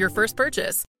 20% off your first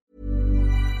purchase.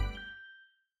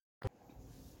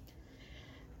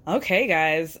 Okay,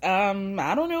 guys.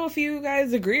 I don't know if you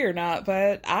guys agree or not,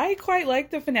 but I quite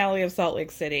like the finale of Salt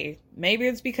Lake City. Maybe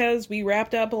it's because we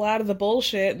wrapped up a lot of the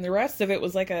bullshit and the rest of it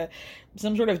was like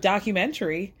some sort of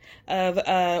documentary of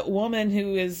a woman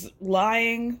who is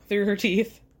lying through her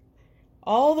teeth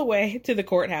all the way to the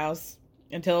courthouse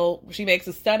until she makes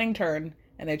a stunning turn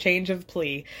and a change of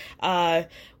plea.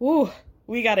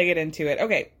 We gotta get into it.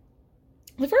 Okay.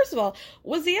 First of all,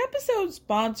 was the episode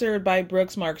sponsored by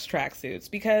Brooks Marks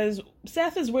tracksuits? Because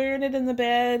Seth is wearing it in the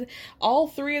bed. All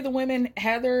 3 of the women,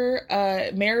 Heather,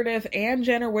 Meredith, and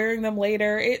Jen, are wearing them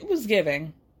later. It was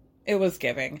giving.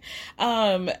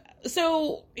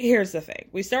 So here's the thing.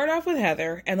 We start off with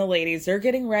Heather and the ladies. They're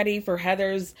getting ready for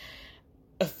Heather's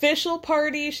official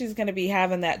party. She's going to be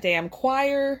having that damn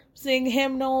choir sing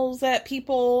hymnals at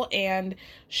people. And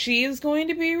she is going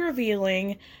to be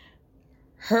revealing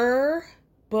her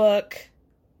book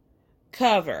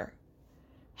cover.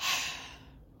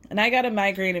 And I got a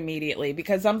migraine immediately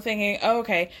because I'm thinking,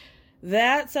 okay,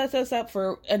 that sets us up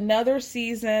for another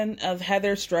season of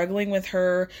Heather struggling with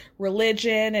her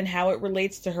religion and how it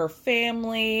relates to her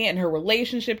family and her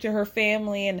relationship to her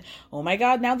family. And oh my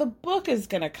God, now the book is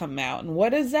going to come out. And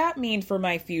what does that mean for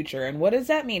my future? And what does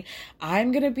that mean?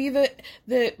 I'm going to be the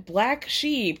black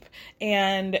sheep.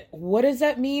 And what does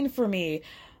that mean for me?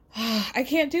 I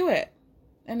can't do it.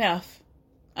 Enough.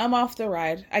 I'm off the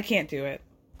ride. I can't do it.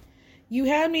 You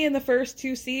had me in the first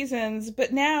 2 seasons,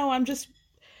 but now I'm just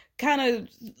kind of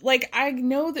like, I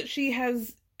know that she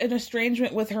has an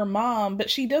estrangement with her mom, but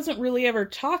she doesn't really ever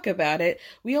talk about it.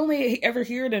 We only ever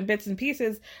hear it in bits and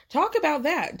pieces. Talk about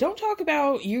that. Don't talk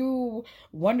about you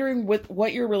wondering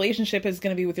what your relationship is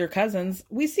going to be with your cousins.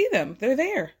 We see them. They're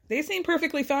there. They seem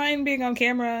perfectly fine being on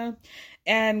camera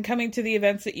and coming to the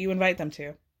events that you invite them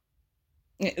to.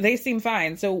 They seem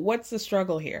fine. So what's the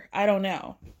struggle here? I don't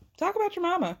know. Talk about your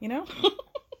mama, you know?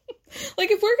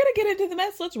 Like, if we're going to get into the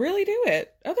mess, let's really do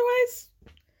it. Otherwise,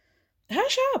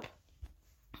 hush up.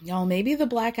 Y'all, maybe the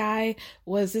black eye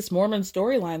was this Mormon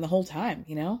storyline the whole time,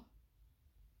 you know?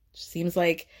 Seems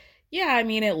like, yeah, I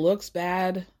mean, it looks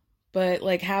bad, but,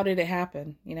 like, how did it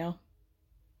happen, you know?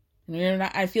 And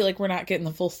I feel like we're not getting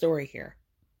the full story here.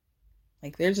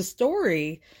 Like, there's a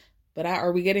story, but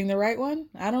are we getting the right one?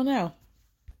 I don't know.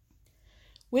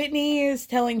 Whitney is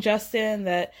telling Justin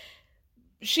that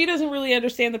she doesn't really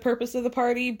understand the purpose of the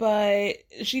party, but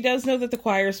she does know that the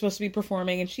choir is supposed to be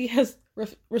performing, and she has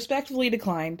respectfully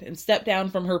declined and stepped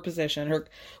down from her position, her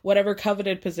whatever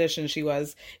coveted position she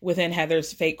was within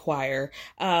Heather's fake choir.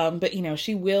 But, you know,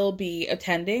 she will be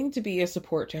attending to be a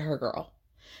support to her girl.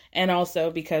 And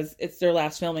also because it's their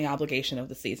last filming obligation of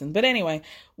the season. But anyway,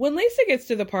 when Lisa gets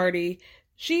to the party,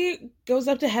 she goes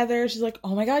up to Heather. She's like,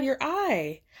 oh my God, your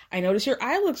eye. I notice your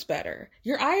eye looks better.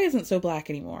 Your eye isn't so black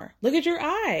anymore. Look at your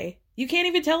eye. You can't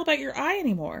even tell about your eye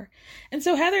anymore. And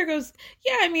so Heather goes,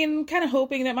 yeah, I mean, I'm kind of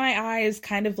hoping that my eye is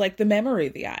kind of like the memory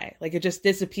of the eye. Like it just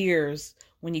disappears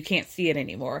when you can't see it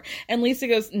anymore. And Lisa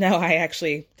goes, no, I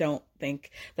actually don't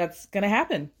think that's going to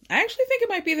happen. I actually think it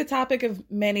might be the topic of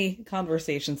many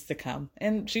conversations to come.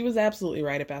 And she was absolutely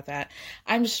right about that.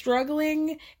 I'm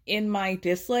struggling in my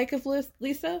dislike of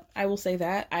Lisa. I will say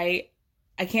that. I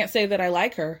can't say that I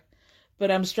like her,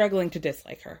 but I'm struggling to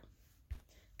dislike her.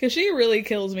 Because she really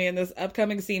kills me in this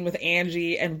upcoming scene with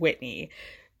Angie and Whitney.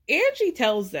 Angie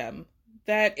tells them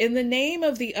that in the name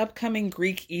of the upcoming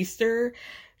Greek Easter,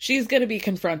 she's going to be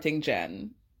confronting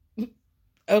Jen.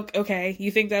 Okay,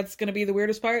 you think that's going to be the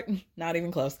weirdest part? Not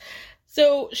even close.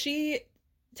 So she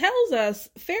tells us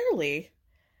fairly,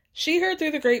 she heard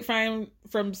through the grapevine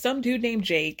from some dude named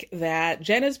Jake that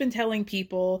Jen has been telling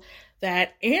people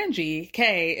that Angie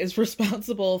K is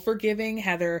responsible for giving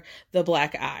Heather the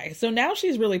black eye. So now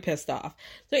she's really pissed off.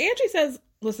 So Angie says,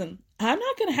 listen, I'm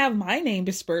not going to have my name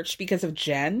besmirched because of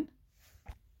Jen.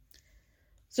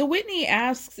 So Whitney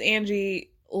asks Angie,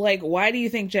 like, why do you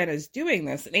think Jen is doing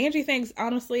this? And Angie thinks,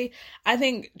 honestly, I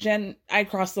think I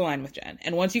crossed the line with Jen.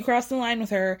 And once you cross the line with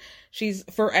her, she's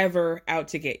forever out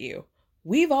to get you.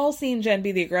 We've all seen Jen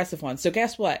be the aggressive one. So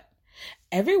guess what?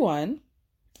 Everyone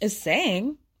is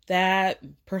saying that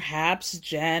perhaps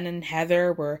Jen and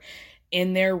Heather were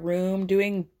in their room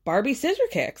doing Barbie scissor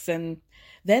kicks. And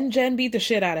then Jen beat the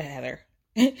shit out of Heather.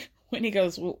 When he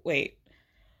goes, wait,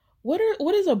 what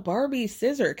is a Barbie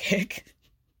scissor kick?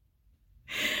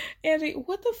 Angie,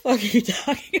 what the fuck are you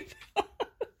talking about?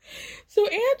 So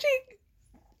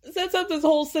Angie sets up this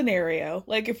whole scenario.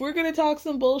 Like, if we're going to talk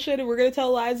some bullshit and we're going to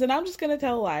tell lies, then I'm just going to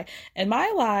tell a lie. And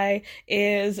my lie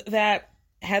is that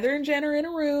Heather and Jen are in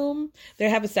a room. They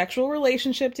have a sexual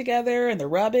relationship together and they're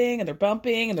rubbing and they're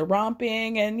bumping and they're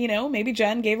romping. And, you know, maybe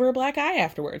Jen gave her a black eye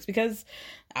afterwards because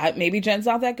maybe Jen's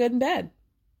not that good in bed.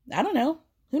 I don't know.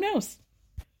 Who knows?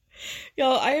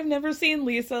 Y'all, I have never seen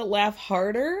Lisa laugh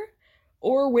harder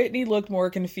or Whitney looked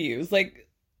more confused. Like,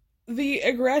 the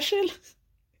aggression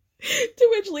to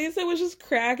which Lisa was just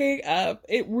cracking up,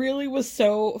 it really was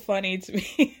so funny to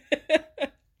me.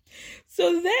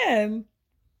 So then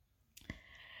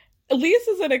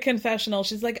Lisa's in a confessional.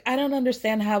 She's like, I don't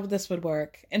understand how this would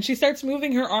work. And she starts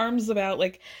moving her arms about,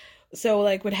 like, so,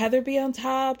 like, would Heather be on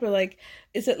top? Or, like,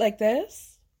 is it like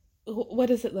this? What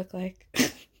does it look like?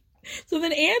 So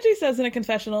then Angie says in a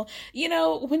confessional, you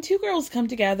know, when two girls come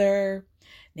together,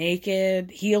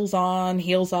 naked, heels on,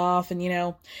 heels off, and, you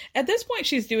know, at this point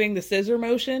she's doing the scissor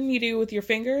motion you do with your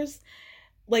fingers,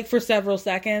 like, for several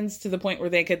seconds, to the point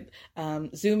where they could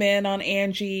zoom in on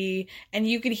Angie, and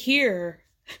you could hear,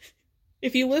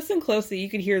 if you listen closely,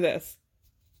 you could hear this.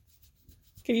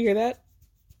 Can you hear that?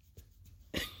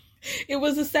 It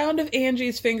was the sound of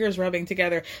Angie's fingers rubbing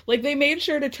together. Like, they made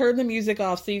sure to turn the music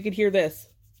off so you could hear this.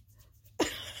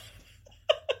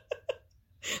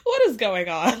 What is going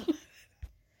on?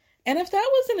 And if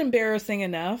that wasn't embarrassing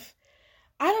enough,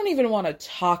 I don't even want to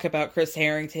talk about Chris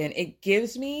Harrington. It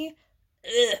gives me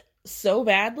so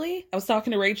badly. I was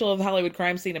talking to Rachel of the Hollywood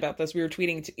Crime Scene about this. We were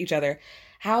tweeting to each other.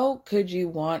 How could you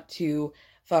want to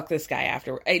fuck this guy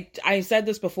after? I said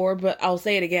this before, but I'll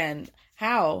say it again.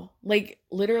 How? Like,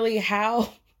 literally,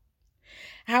 how?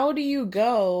 How do you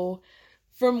go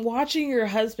from watching your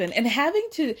husband and having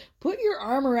to put your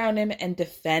arm around him and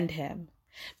defend him?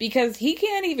 Because he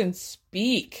can't even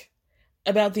speak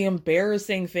about the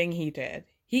embarrassing thing he did.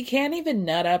 He can't even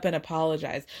nut up and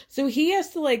apologize. So he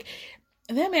has to, like,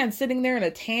 that man sitting there in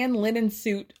a tan linen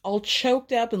suit, all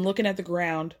choked up and looking at the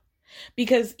ground,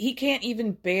 because he can't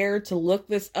even bear to look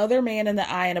this other man in the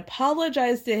eye and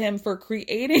apologize to him for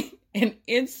creating an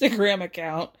Instagram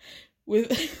account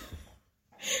with,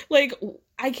 like,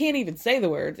 I can't even say the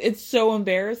words. It's so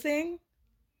embarrassing.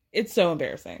 It's so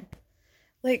embarrassing.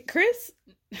 Like, Chris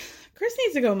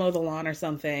needs to go mow the lawn or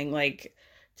something. Like,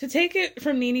 to take it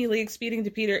from Nene Leakes speeding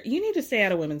to Peter, you need to stay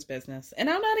out of women's business. And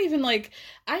I'm not even, like,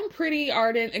 I'm pretty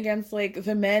ardent against, like,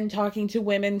 the men talking to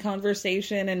women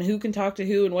conversation and who can talk to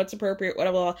who and what's appropriate, blah,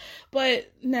 blah, blah.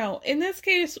 But no, in this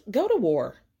case, go to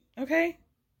war, okay?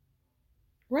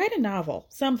 Write a novel,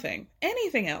 something,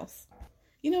 anything else.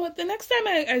 You know what? The next time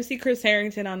I see Chris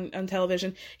Harrington on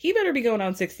television, he better be going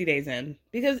on 60 Days In.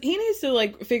 Because he needs to,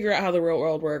 like, figure out how the real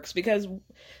world works. Because,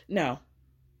 no.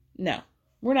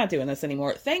 We're not doing this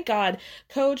anymore. Thank God,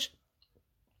 Coach,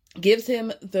 gives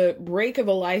him the break of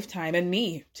a lifetime, and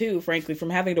me too, frankly, from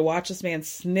having to watch this man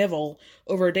snivel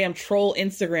over a damn troll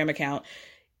Instagram account.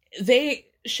 They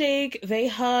shake, they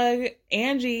hug.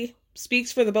 Angie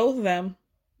speaks for the both of them.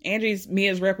 Angie's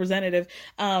Mia's representative,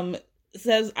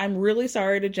 says, I'm really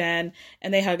sorry to Jen,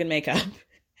 and they hug and make up.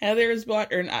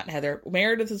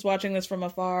 Meredith is watching this from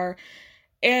afar,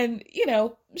 and, you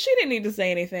know, she didn't need to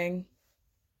say anything.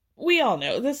 We all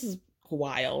know this is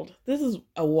wild. This is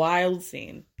a wild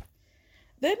scene.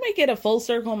 Then we get a full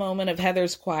circle moment of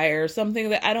Heather's choir, something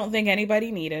that I don't think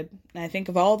anybody needed. And I think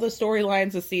of all the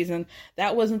storylines this season,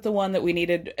 that wasn't the one that we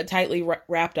needed tightly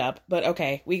wrapped up. But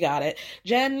okay, we got it.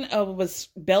 Jen was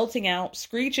belting out,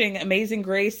 screeching Amazing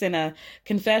Grace in a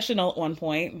confessional at one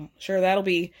point. I'm sure that'll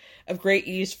be of great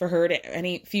use for her to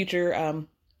any future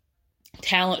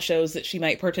talent shows that she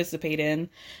might participate in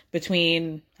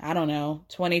between, I don't know,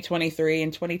 2023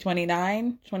 and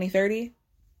 2029, 2030.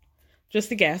 Just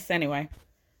a guess, anyway.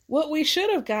 What we should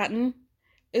have gotten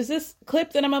is this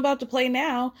clip that I'm about to play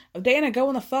now of Dana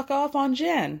going the fuck off on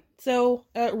Jen. So,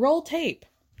 roll tape.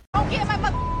 Don't get in my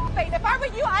mother face. If I were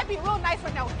you, I'd be real nice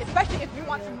right now, especially if you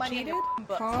want some money. Cheated,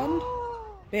 conned,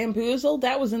 bamboozled.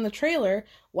 That was in the trailer.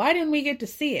 Why didn't we get to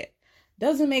see it?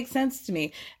 Doesn't make sense to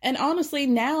me. And honestly,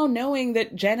 now knowing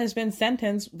that Jen has been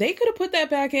sentenced, they could have put that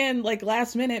back in like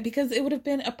last minute, because it would have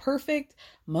been a perfect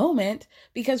moment,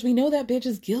 because we know that bitch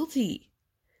is guilty.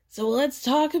 So let's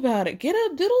talk about it. Get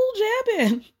a good old jab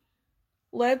in.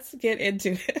 Let's get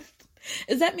into it.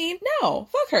 Is that mean? No.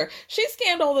 Fuck her. She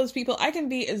scammed all those people. I can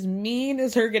be as mean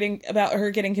as her getting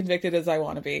convicted as I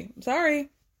want to be. Sorry.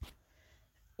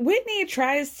 Whitney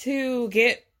tries to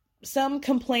get some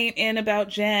complaint in about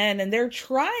Jen, and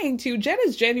Jen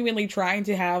is genuinely trying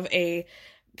to have a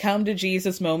come to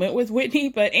Jesus moment with Whitney,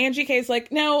 but Angie K's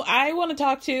like, no, I want to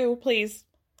talk too, please.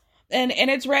 And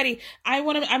it's ready.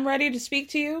 I'm ready to speak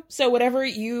to you. So whatever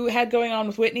you had going on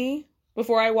with Whitney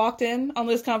before I walked in on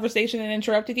this conversation and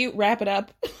interrupted you, wrap it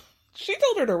up. She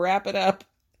told her to wrap it up.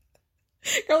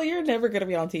 Girl, you're never going to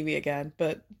be on TV again.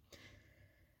 But,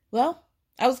 well,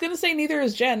 I was going to say neither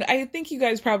is Jen. I think you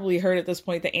guys probably heard at this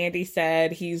point that Andy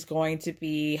said he's going to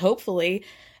be, hopefully,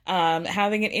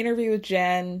 having an interview with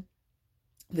Jen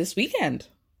this weekend.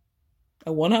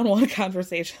 A one-on-one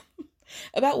conversation.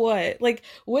 About what? Like,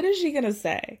 what is she going to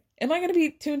say? Am I going to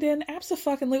be tuned in?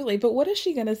 Abso-fucking-lutely. But what is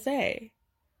she going to say?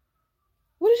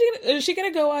 Is she going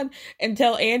to go on and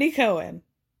tell Andy Cohen,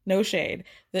 no shade,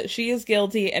 that she is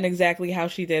guilty and exactly how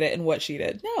she did it and what she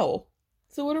did? No.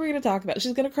 So what are we going to talk about?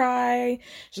 She's going to cry.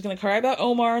 She's going to cry about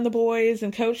Omar and the boys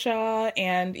and Coach Shaw.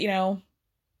 And, you know,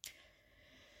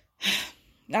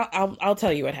 I'll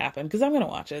tell you what happened, because I'm going to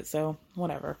watch it. So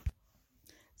whatever.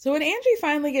 So when Angie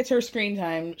finally gets her screen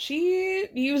time, she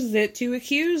uses it to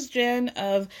accuse Jen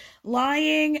of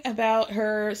lying about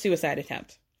her suicide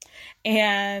attempt.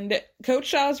 And Coach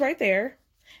Shaw's right there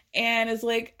and is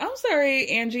like, I'm sorry,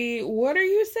 Angie, what are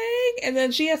you saying? And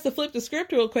then she has to flip the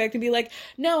script real quick and be like,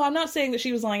 no, I'm not saying that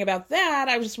she was lying about that.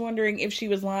 I was just wondering if she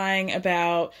was lying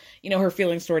about, you know, her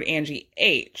feelings toward Angie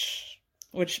H.,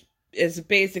 which is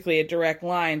basically a direct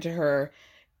line to her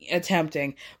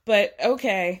attempting. But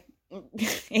okay.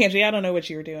 Angie, I don't know what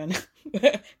you were doing,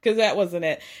 because that wasn't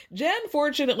it. Jen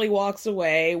fortunately walks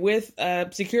away with a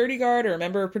security guard or a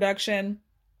member of production,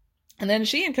 and then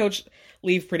she and Coach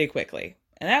leave pretty quickly.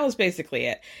 And that was basically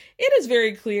it. It is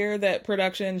very clear that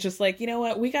production's just like, you know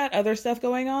what, we got other stuff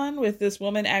going on with this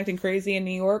woman acting crazy in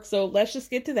New York, so let's just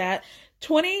get to that.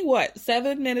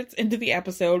 7 minutes into the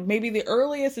episode, maybe the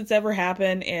earliest it's ever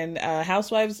happened in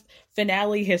Housewives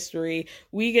finale history,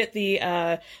 we get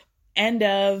the end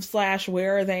of /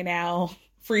 where are they now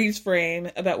freeze frame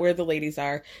about where the ladies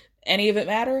are. Any of it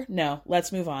matter? No.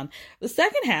 Let's move on. The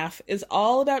second half is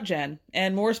all about Jen,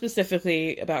 and more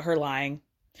specifically about her lying.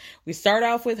 We start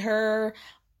off with her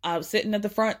sitting at the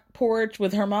front porch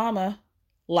with her mama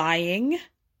lying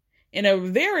in a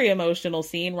very emotional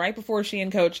scene right before she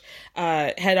and Coach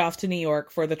head off to New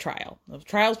York for the trial. The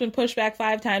trial's been pushed back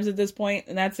 5 times at this point,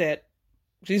 and that's it.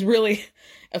 She's really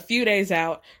a few days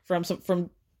out from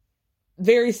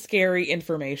very scary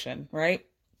information, right?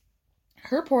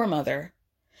 Her poor mother.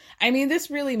 I mean,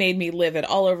 this really made me live it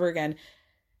all over again.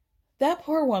 That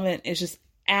poor woman is just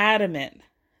adamant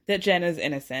that Jen is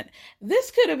innocent. This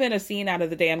could have been a scene out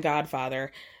of the damn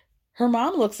Godfather. Her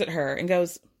mom looks at her and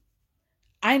goes,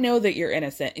 I know that you're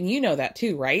innocent, and you know that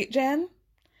too, right, Jen?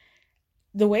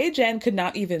 The way Jen could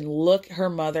not even look her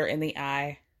mother in the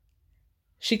eye.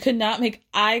 She could not make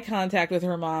eye contact with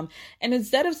her mom. And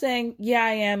instead of saying, yeah,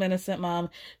 I am innocent, Mom,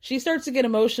 she starts to get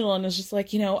emotional and is just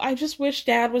like, you know, I just wish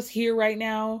Dad was here right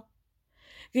now.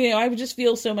 You know, I would just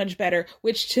feel so much better.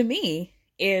 Which to me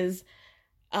is,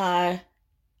 I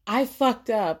fucked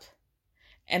up.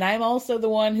 And I'm also the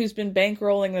one who's been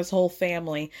bankrolling this whole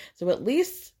family. So at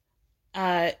least,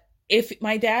 if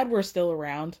my dad were still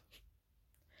around,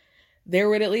 there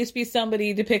would at least be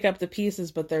somebody to pick up the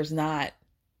pieces, but there's not.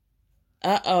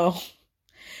 Uh-oh.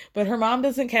 But her mom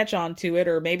doesn't catch on to it,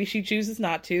 or maybe she chooses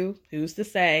not to. Who's to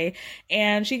say?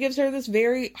 And she gives her this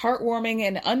very heartwarming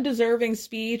and undeserving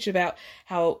speech about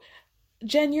how,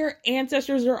 Jen, your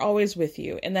ancestors are always with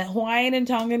you. In the Hawaiian and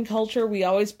Tongan culture, we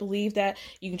always believe that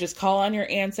you can just call on your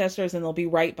ancestors and they'll be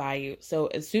right by you. So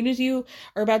as soon as you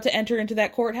are about to enter into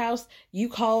that courthouse, you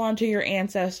call onto your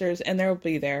ancestors and they'll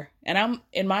be there. And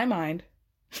in my mind,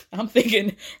 I'm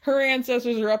thinking her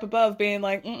ancestors are up above being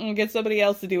like, get somebody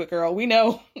else to do it, girl. We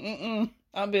know.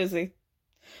 I'm busy.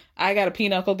 I got a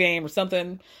pinochle game or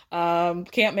something.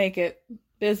 Can't make it.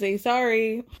 Busy.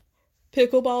 Sorry.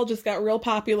 Pickleball just got real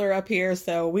popular up here,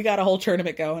 so we got a whole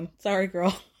tournament going. Sorry,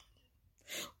 girl.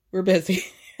 We're busy.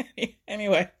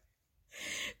 Anyway.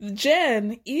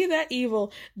 Jen, that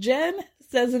evil. Jen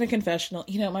says in a confessional,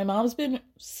 my mom's been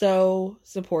so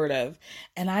supportive,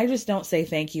 and I just don't say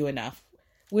thank you enough.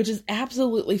 Which is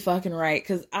absolutely fucking right.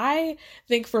 Because I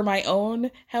think for my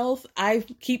own health, I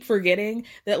keep forgetting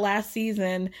that last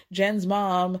season, Jen's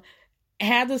mom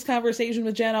had this conversation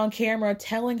with Jen on camera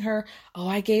telling her,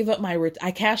 I gave up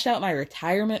I cashed out my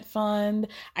retirement fund.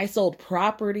 I sold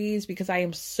properties because I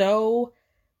am so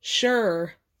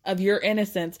sure of your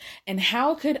innocence. And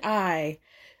how could I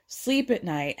sleep at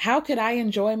night? How could I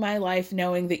enjoy my life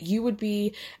knowing that you would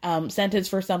be sentenced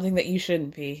for something that you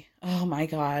shouldn't be? Oh my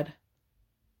God.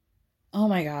 Oh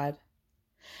my God.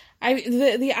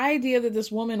 The idea that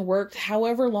this woman worked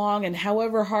however long and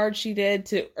however hard she did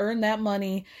to earn that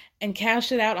money and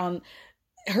cash it out on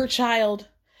her child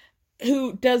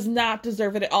who does not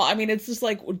deserve it at all. I mean, it's just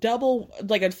like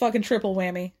a fucking triple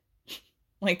whammy.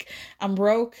 Like, I'm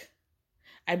broke.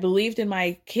 I believed in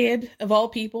my kid of all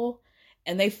people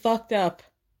and they fucked up.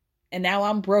 And now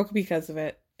I'm broke because of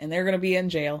it. And they're going to be in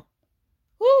jail.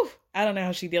 Woo! I don't know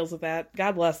how she deals with that.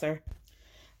 God bless her.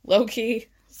 Low key,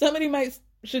 somebody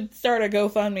should start a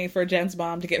GoFundMe for Jen's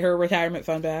mom to get her retirement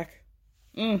fund back.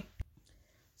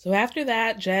 So after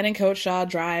that, Jen and Coach Shaw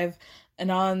drive, and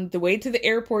on the way to the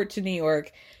airport to New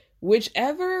York,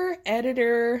 whichever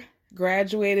editor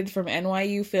graduated from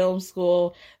NYU Film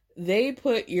School, they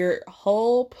put your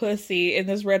whole pussy in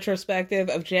this retrospective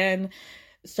of Jen,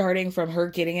 starting from her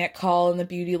getting at call in the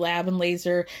beauty lab and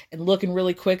laser and looking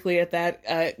really quickly at that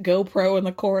GoPro in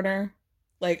the corner.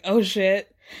 Like, oh shit.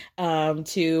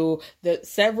 To the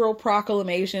several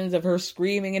proclamations of her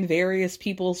screaming in various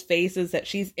people's faces that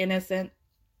she's innocent.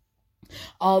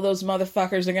 All those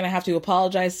motherfuckers are going to have to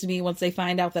apologize to me once they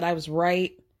find out that I was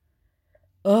right.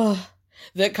 Ugh.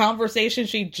 The conversation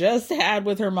she just had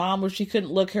with her mom where she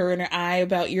couldn't look her in her eye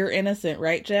about you're innocent,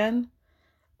 right, Jen?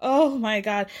 Oh my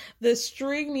God. The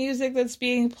string music that's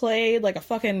being played like a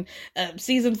fucking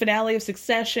season finale of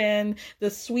Succession. The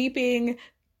sweeping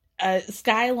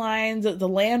skylines, the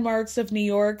landmarks of New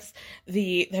York's,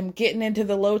 them getting into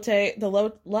the latte,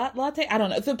 I don't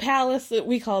know, the palace,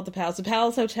 we call it the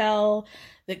Palace Hotel,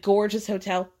 the gorgeous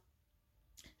hotel.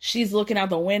 She's looking out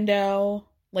the window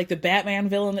like the Batman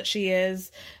villain that she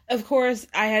is. Of course,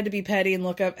 I had to be petty and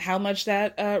look up how much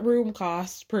that room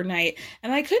costs per night,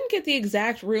 and I couldn't get the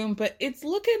exact room, but it's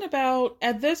looking about,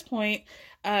 at this point,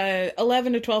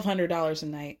 $1,100 to $1,200 a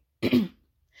night.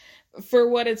 For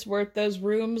what it's worth, those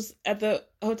rooms at the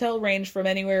hotel range from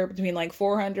anywhere between like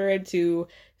 400 to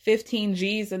 15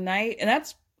 G's a night. And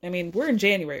that's, I mean, we're in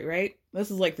January, right? This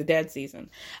is like the dead season.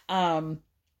 Girl,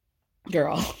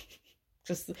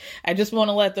 I just want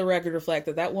to let the record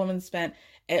reflect that woman spent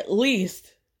at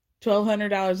least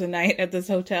 $1,200 a night at this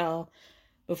hotel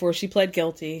before she pled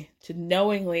guilty to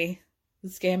knowingly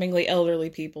scammingly elderly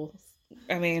people.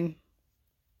 I mean,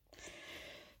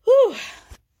 whew.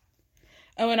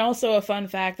 Oh, and also a fun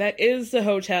fact, that is the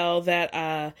hotel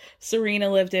that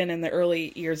Serena lived in the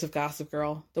early years of Gossip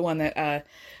Girl. The one that,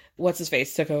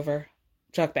 what's-his-face took over,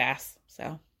 Chuck Bass.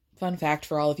 So, fun fact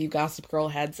for all of you Gossip Girl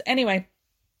heads. Anyway,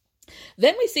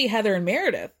 then we see Heather and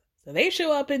Meredith. So they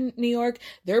show up in New York.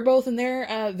 They're both in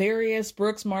their various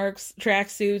Brooks Marks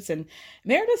tracksuits. And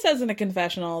Meredith says in a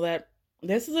confessional that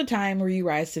this is a time where you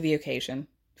rise to the occasion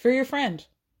for your friend.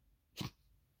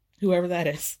 Whoever that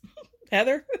is.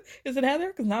 Heather? Is it Heather?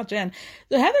 Because not Jen.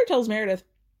 So Heather tells Meredith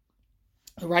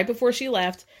right before she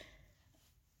left,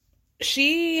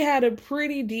 she had a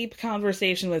pretty deep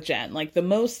conversation with Jen, like the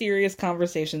most serious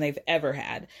conversation they've ever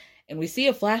had. And we see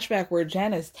a flashback where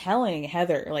Jen is telling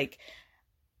Heather, like,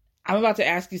 I'm about to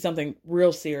ask you something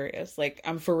real serious. Like,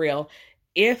 I'm for real.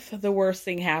 if the worst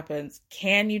thing happens,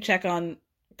 can you check on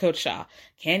Coach Shah?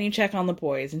 Can you check on the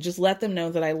boys and just let them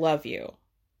know that I love you?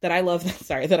 That I love them.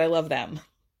 Sorry, that I love them.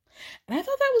 And I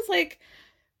thought that was like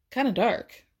kind of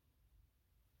dark.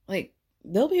 Like,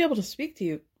 they'll be able to speak to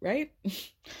you, right?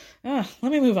 Let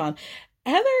me move on.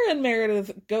 Heather and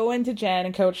Meredith go into Jen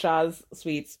and Coach Shah's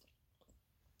suites.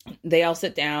 They all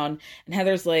sit down, and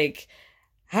Heather's like,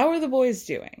 how are the boys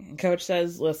doing? And Coach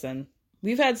says, listen,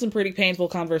 we've had some pretty painful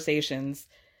conversations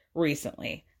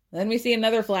recently. Then we see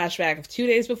another flashback of 2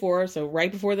 days before, so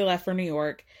right before they left for New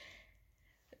York.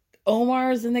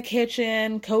 Omar's in the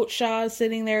kitchen, Coach Shah's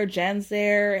sitting there, Jen's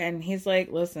there, and he's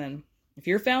like, listen, if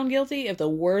you're found guilty, if the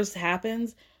worst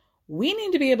happens, we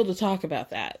need to be able to talk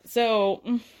about that. So,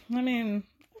 I mean,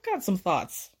 I've got some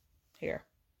thoughts here.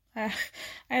 I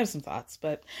have some thoughts,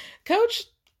 but Coach,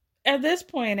 at this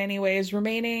point anyway, is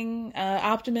remaining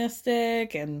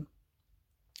optimistic and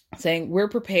saying we're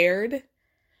prepared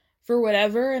for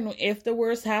whatever, and if the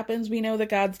worst happens, we know that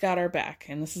God's got our back,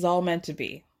 and this is all meant to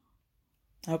be.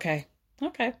 Okay.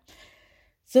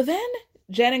 So then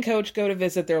Jen and Coach go to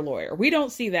visit their lawyer. We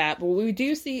don't see that, but what we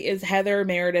do see is Heather,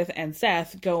 Meredith, and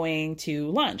Seth going to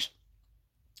lunch.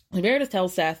 And Meredith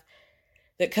tells Seth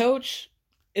that Coach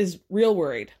is real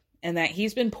worried and that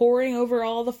he's been poring over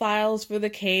all the files for the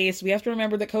case. We have to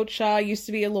remember that Coach Shah used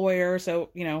to be a lawyer,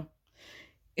 so, you know,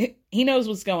 he knows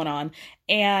what's going on.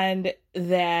 And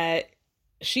that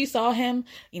she saw him,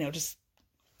 you know, just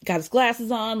got his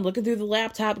glasses on, looking through the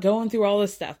laptop, going through all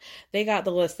this stuff. They got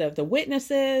the list of the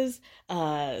witnesses.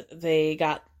 They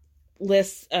got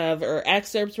lists of, or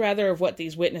excerpts rather, of what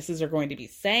these witnesses are going to be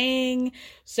saying.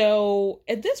 So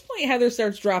at this point, Heather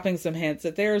starts dropping some hints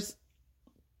that there's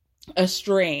a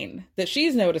strain that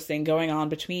she's noticing going on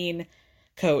between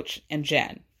Coach and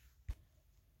Jen.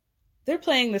 They're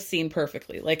playing this scene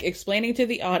perfectly, like explaining to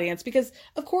the audience, because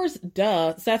of course,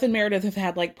 Seth and Meredith have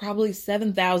had like probably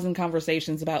 7,000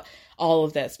 conversations about all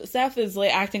of this. But Seth is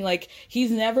like acting like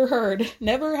he's never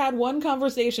had one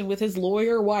conversation with his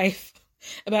lawyer wife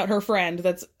about her friend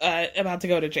that's about to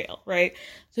go to jail, right?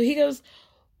 So he goes,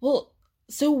 well,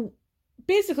 so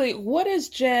basically, what is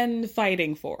Jen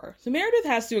fighting for? So Meredith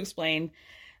has to explain,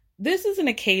 this isn't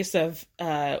a case of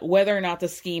whether or not the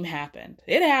scheme happened.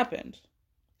 It happened.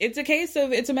 It's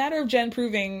a matter of Jen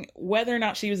proving whether or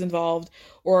not she was involved,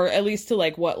 or at least to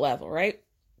like what level, right?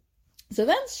 So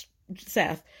then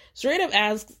Seth straight up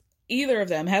asks either of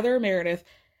them, Heather or Meredith,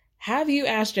 have you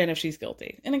asked Jen if she's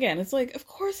guilty? And again, it's like, of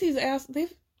course he's asked,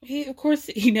 of course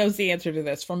he knows the answer to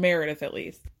this, from Meredith at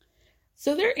least.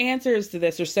 So their answers to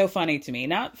this are so funny to me.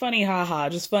 Not funny, haha,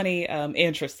 just funny,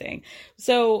 interesting.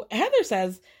 So Heather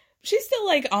says she's still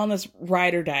like on this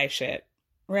ride or die shit.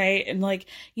 Right? And like,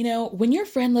 you know, when your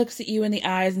friend looks at you in the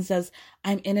eyes and says,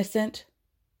 I'm innocent,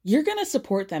 you're going to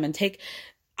support them and take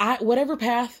whatever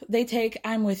path they take,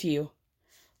 I'm with you.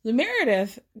 The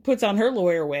Meredith puts on her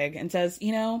lawyer wig and says,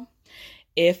 you know,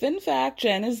 if in fact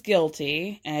Jen is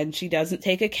guilty and she doesn't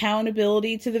take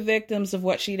accountability to the victims of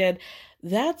what she did,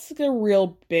 that's a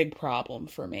real big problem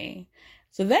for me.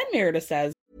 So then Meredith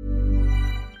says,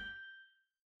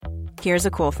 Here's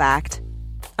a cool fact.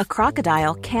 A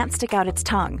crocodile can't stick out its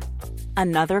tongue.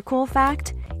 Another cool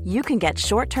fact, you can get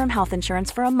short-term health insurance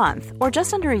for a month or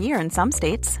just under a year in some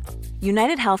states.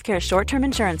 United Healthcare short-term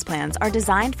insurance plans are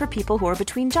designed for people who are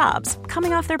between jobs,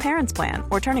 coming off their parents' plan,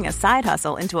 or turning a side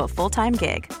hustle into a full-time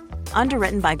gig.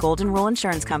 Underwritten by Golden Rule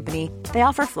Insurance Company, they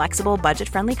offer flexible,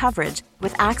 budget-friendly coverage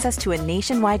with access to a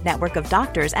nationwide network of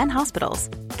doctors and hospitals.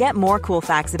 Get more cool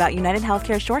facts about United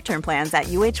Healthcare short-term plans at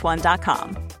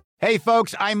uh1.com. Hey,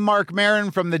 folks, I'm Mark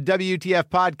Maron from the WTF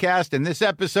Podcast, and this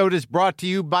episode is brought to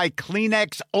you by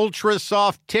Kleenex Ultra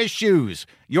Soft Tissues,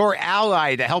 your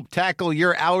ally to help tackle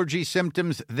your allergy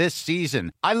symptoms this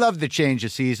season. I love the change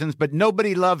of seasons, but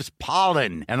nobody loves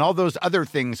pollen and all those other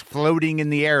things floating in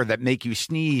the air that make you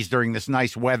sneeze during this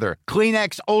nice weather.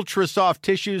 Kleenex Ultra Soft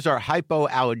Tissues are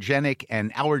hypoallergenic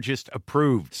and allergist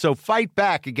approved, so fight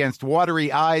back against watery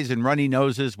eyes and runny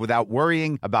noses without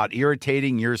worrying about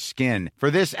irritating your skin. For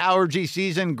this allergy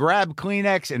season, grab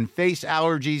Kleenex and face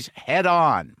allergies head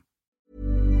on.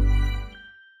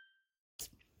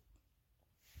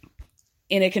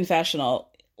 In a confessional,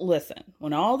 listen,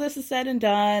 when all this is said and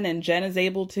done and Jen is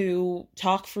able to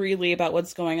talk freely about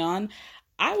what's going on,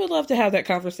 I would love to have that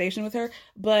conversation with her.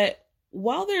 But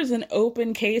while there's an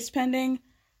open case pending,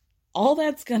 all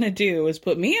that's going to do is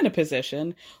put me in a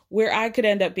position where I could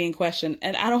end up being questioned.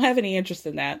 And I don't have any interest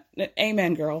in that.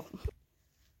 Amen, girl.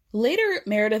 Later,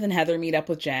 Meredith and Heather meet up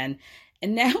with Jen.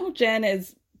 And now Jen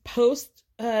is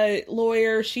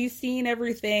post-lawyer. She's seen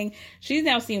everything. She's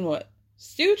now seen what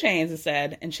Stu Chains has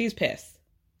said, and she's pissed.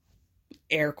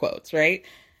 air quotes, right?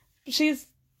 She's,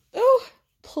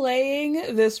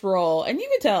 playing this role. And you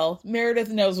can tell Meredith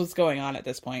knows what's going on at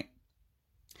this point.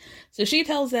 So she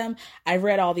tells them, I've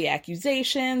read all the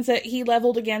accusations that he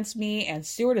leveled against me, and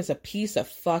Stuart is a piece of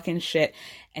fucking shit.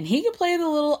 And he can play the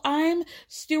little I'm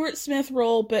Stuart Smith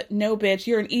role, but no, bitch,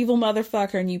 you're an evil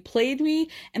motherfucker and you played me,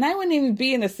 and I wouldn't even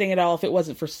be in this thing at all if it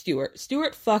wasn't for Stuart.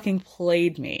 Stuart fucking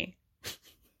played me.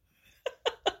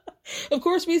 Of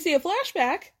course, we see a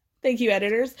flashback, thank you,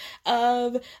 editors,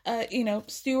 of,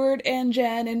 Stuart and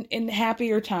Jen in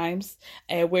happier times,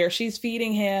 where she's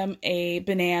feeding him a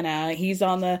banana. He's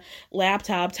on the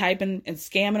laptop typing and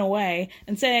scamming away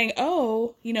and saying,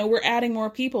 we're adding more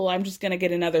people. I'm just going to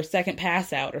get another second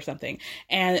pass out or something.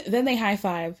 And then they high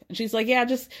five. And she's like, yeah,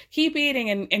 just keep eating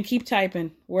and keep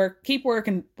typing. Keep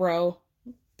working, bro.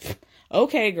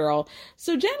 Okay, girl.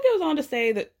 So Jen goes on to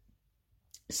say that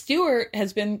Stuart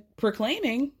has been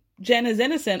proclaiming Jen is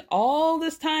innocent all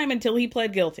this time until he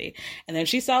pled guilty. And then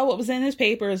she saw what was in his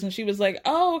papers and she was like,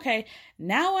 oh, okay,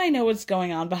 now I know what's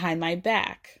going on behind my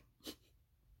back.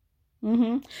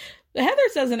 Heather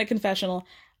says in a confessional,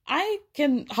 I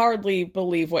can hardly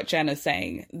believe what Jen is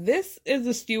saying. This is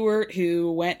a Stuart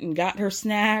who went and got her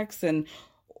snacks and,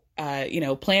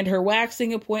 planned her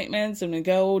waxing appointments and would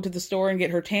go to the store and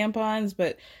get her tampons,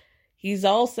 but he's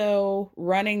also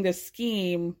running this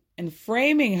scheme and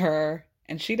framing her,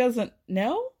 and she doesn't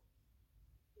know?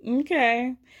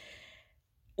 Okay.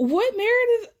 What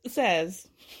Meredith says,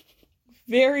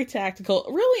 very tactical,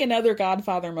 really another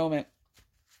Godfather moment.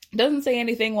 Doesn't say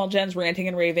anything while Jen's ranting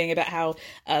and raving about how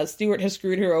Stuart has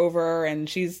screwed her over and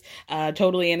she's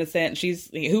totally innocent. She's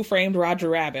who framed Roger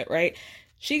Rabbit, right?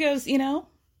 She goes,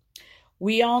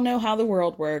 we all know how the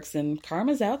world works and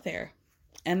karma's out there.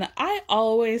 And I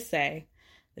always say,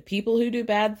 the people who do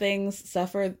bad things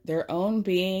suffer their own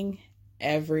being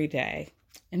every day.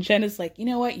 And Jen is like, you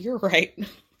know what? You're right.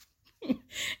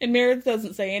 And Meredith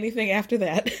doesn't say anything after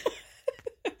that.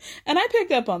 And I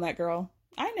picked up on that, girl.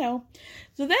 I know.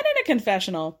 So then in a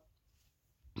confessional,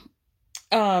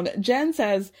 Jen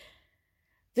says,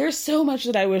 there's so much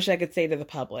that I wish I could say to the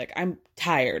public. I'm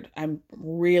tired. I'm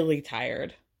really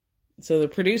tired. So the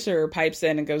producer pipes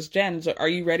in and goes, Jen, so are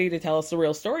you ready to tell us the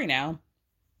real story now?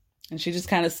 And she just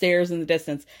kind of stares in the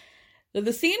distance. So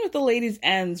the scene with the ladies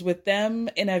ends with them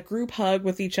in a group hug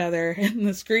with each other, and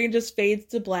the screen just fades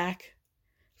to black.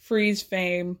 Freeze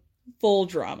frame, full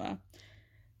drama.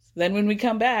 So then when we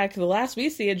come back, the last we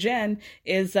see of Jen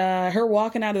is her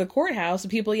walking out of the courthouse and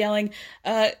people yelling,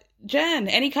 Jen,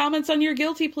 any comments on your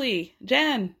guilty plea?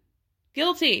 Jen,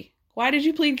 guilty. Why did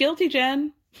you plead guilty,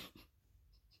 Jen?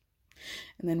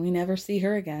 And then we never see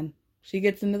her again. She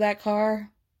gets into that car.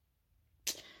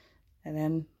 And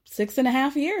then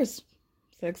 6.5 years.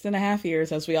 6.5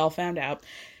 years, as we all found out.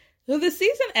 So the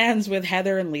season ends with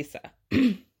Heather and Lisa.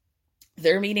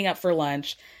 They're meeting up for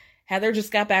lunch. Heather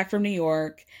just got back from New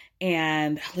York.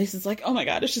 And Lisa's like, oh my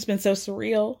God, it's just been so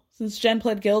surreal since Jen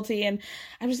pled guilty. And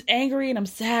I'm just angry and I'm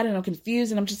sad and I'm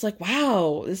confused. And I'm just like,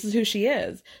 wow, this is who she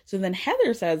is. So then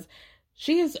Heather says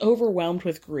she is overwhelmed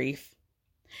with grief.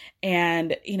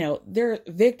 And, they're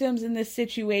victims in this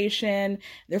situation.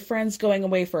 Their friends going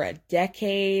away for a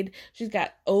decade. She's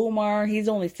got Omar. He's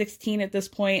only 16 at this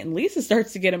point. And Lisa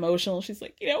starts to get emotional. She's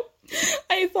like,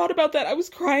 I thought about that. I was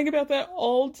crying about that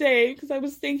all day because I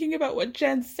was thinking about what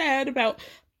Jen said about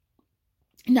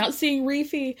not seeing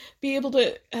Reefy be able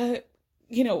to,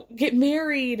 get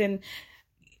married. And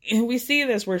we see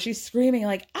this where she's screaming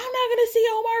like, I'm not going to see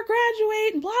Omar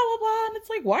graduate and blah, blah, blah. And it's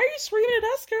like, why are you screaming at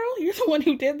us, girl? You're the one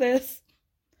who did this.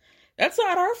 That's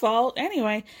not our fault.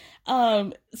 Anyway.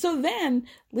 So then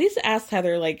Lisa asks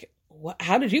Heather, like,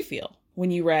 how did you feel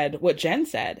when you read what Jen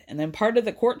said? And then part of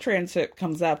the court transcript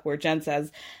comes up where Jen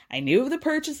says, I knew the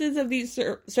purchases of these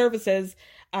services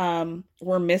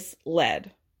were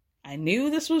misled. I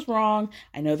knew this was wrong.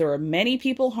 I know there were many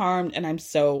people harmed and I'm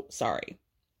so sorry.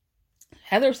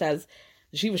 Heather says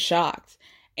she was shocked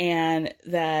and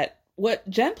that what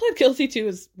Jen pled guilty to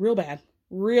is real bad,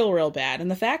 real bad. And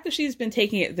the fact that she's been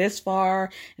taking it this far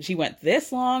and she went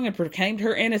this long and proclaimed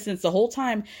her innocence the whole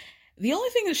time, the only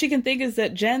thing that she can think is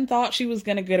that Jen thought she was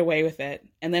going to get away with it.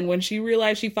 And then when she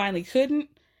realized she finally couldn't,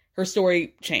 her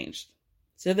story changed.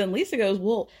 So then Lisa goes,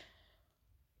 well,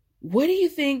 what do you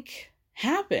think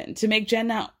happened to make Jen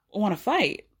not want to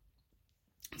fight?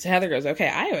 So Heather goes, okay,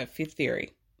 I have a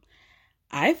theory.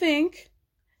 I think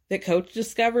that Coach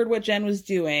discovered what Jen was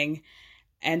doing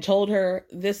and told her,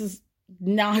 this is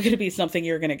not going to be something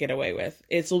you're going to get away with.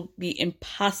 It'll be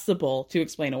impossible to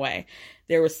explain away.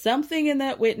 There was something in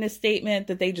that witness statement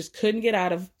that they just couldn't get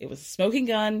out of. It was a smoking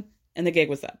gun and the gig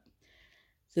was up.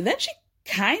 So then she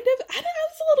kind of, I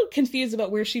was a little confused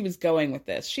about where she was going with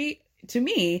this. She, to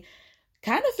me,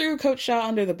 kind of threw Coach Shah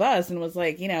under the bus and was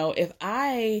like, you know, if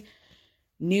I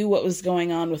knew what was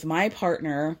going on with my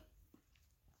partner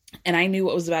and I knew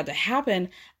what was about to happen,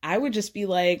 I would just be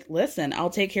like, listen, I'll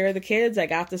take care of the kids. I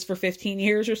got this for 15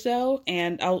 years or so,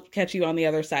 and I'll catch you on the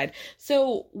other side.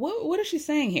 So what is she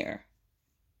saying here?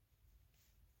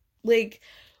 Like,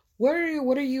 what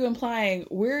are you implying?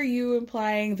 Where are you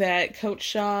implying that Coach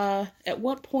Shah, at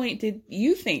what point did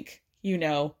you think,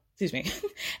 excuse me,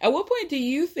 at what point do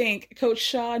you think Coach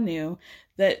Shah knew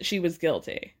that she was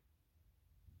guilty?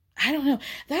 I don't know.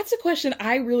 That's a question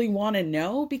I really want to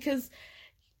know, because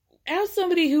as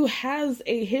somebody who has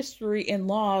a history in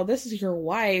law, this is your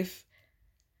wife,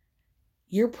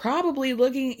 he's probably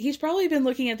been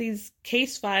looking at these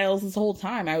case files this whole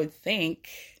time, I would think.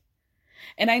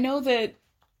 And I know that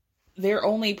they're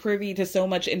only privy to so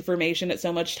much information at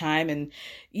so much time. And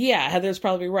yeah, Heather's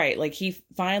probably right. Like, he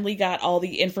finally got all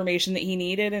the information that he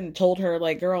needed and told her,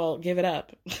 like, girl, give it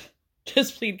up.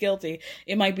 Just plead guilty.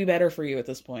 It might be better for you at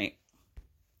this point.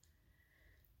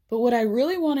 But what I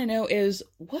really want to know is,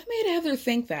 what made Heather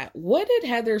think that? What did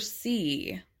Heather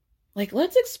see? Like,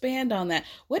 let's expand on that.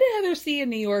 What did Heather see in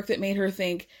New York that made her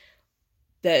think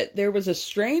that there was a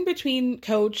strain between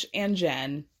Coach and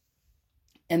Jen,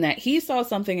 and that he saw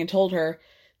something and told her,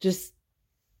 just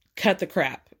cut the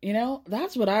crap? You know,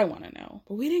 that's what I want to know.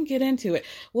 But we didn't get into it.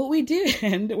 What we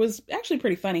did was actually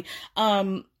pretty funny.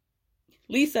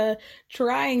 Lisa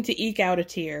trying to eke out a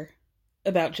tear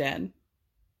about Jen.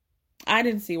 I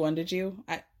didn't see one, did you?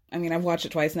 I mean, I've watched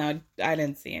it twice now. I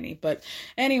didn't see any. But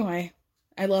anyway,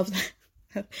 I love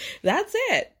that. That's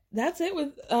it. That's it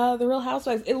with The Real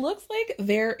Housewives. It looks like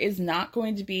there is not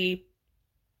going to be...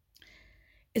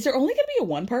 Is there only going to be a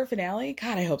one-part finale?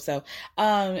 God, I hope so.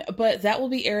 But that will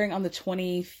be airing on the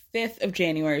 25th of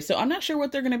January. So I'm not sure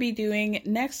what they're going to be doing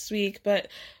next week. But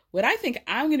what I think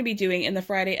I'm going to be doing in the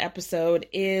Friday episode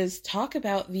is talk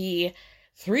about the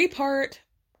 3-part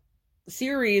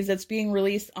series that's being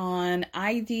released on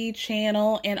ID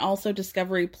channel and also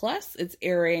Discovery Plus. It's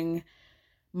airing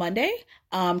Monday,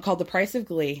 called The Price of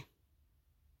Glee.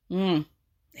 Yeah,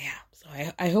 so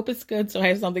I hope it's good, so I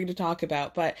have something to talk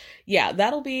about. But yeah,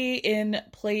 that'll be in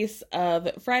place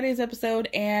of Friday's episode,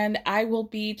 and I will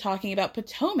be talking about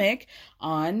Potomac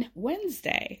on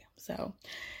Wednesday. So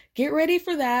get ready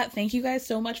for that. Thank you guys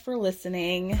so much for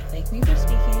listening. Thank me for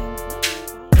speaking.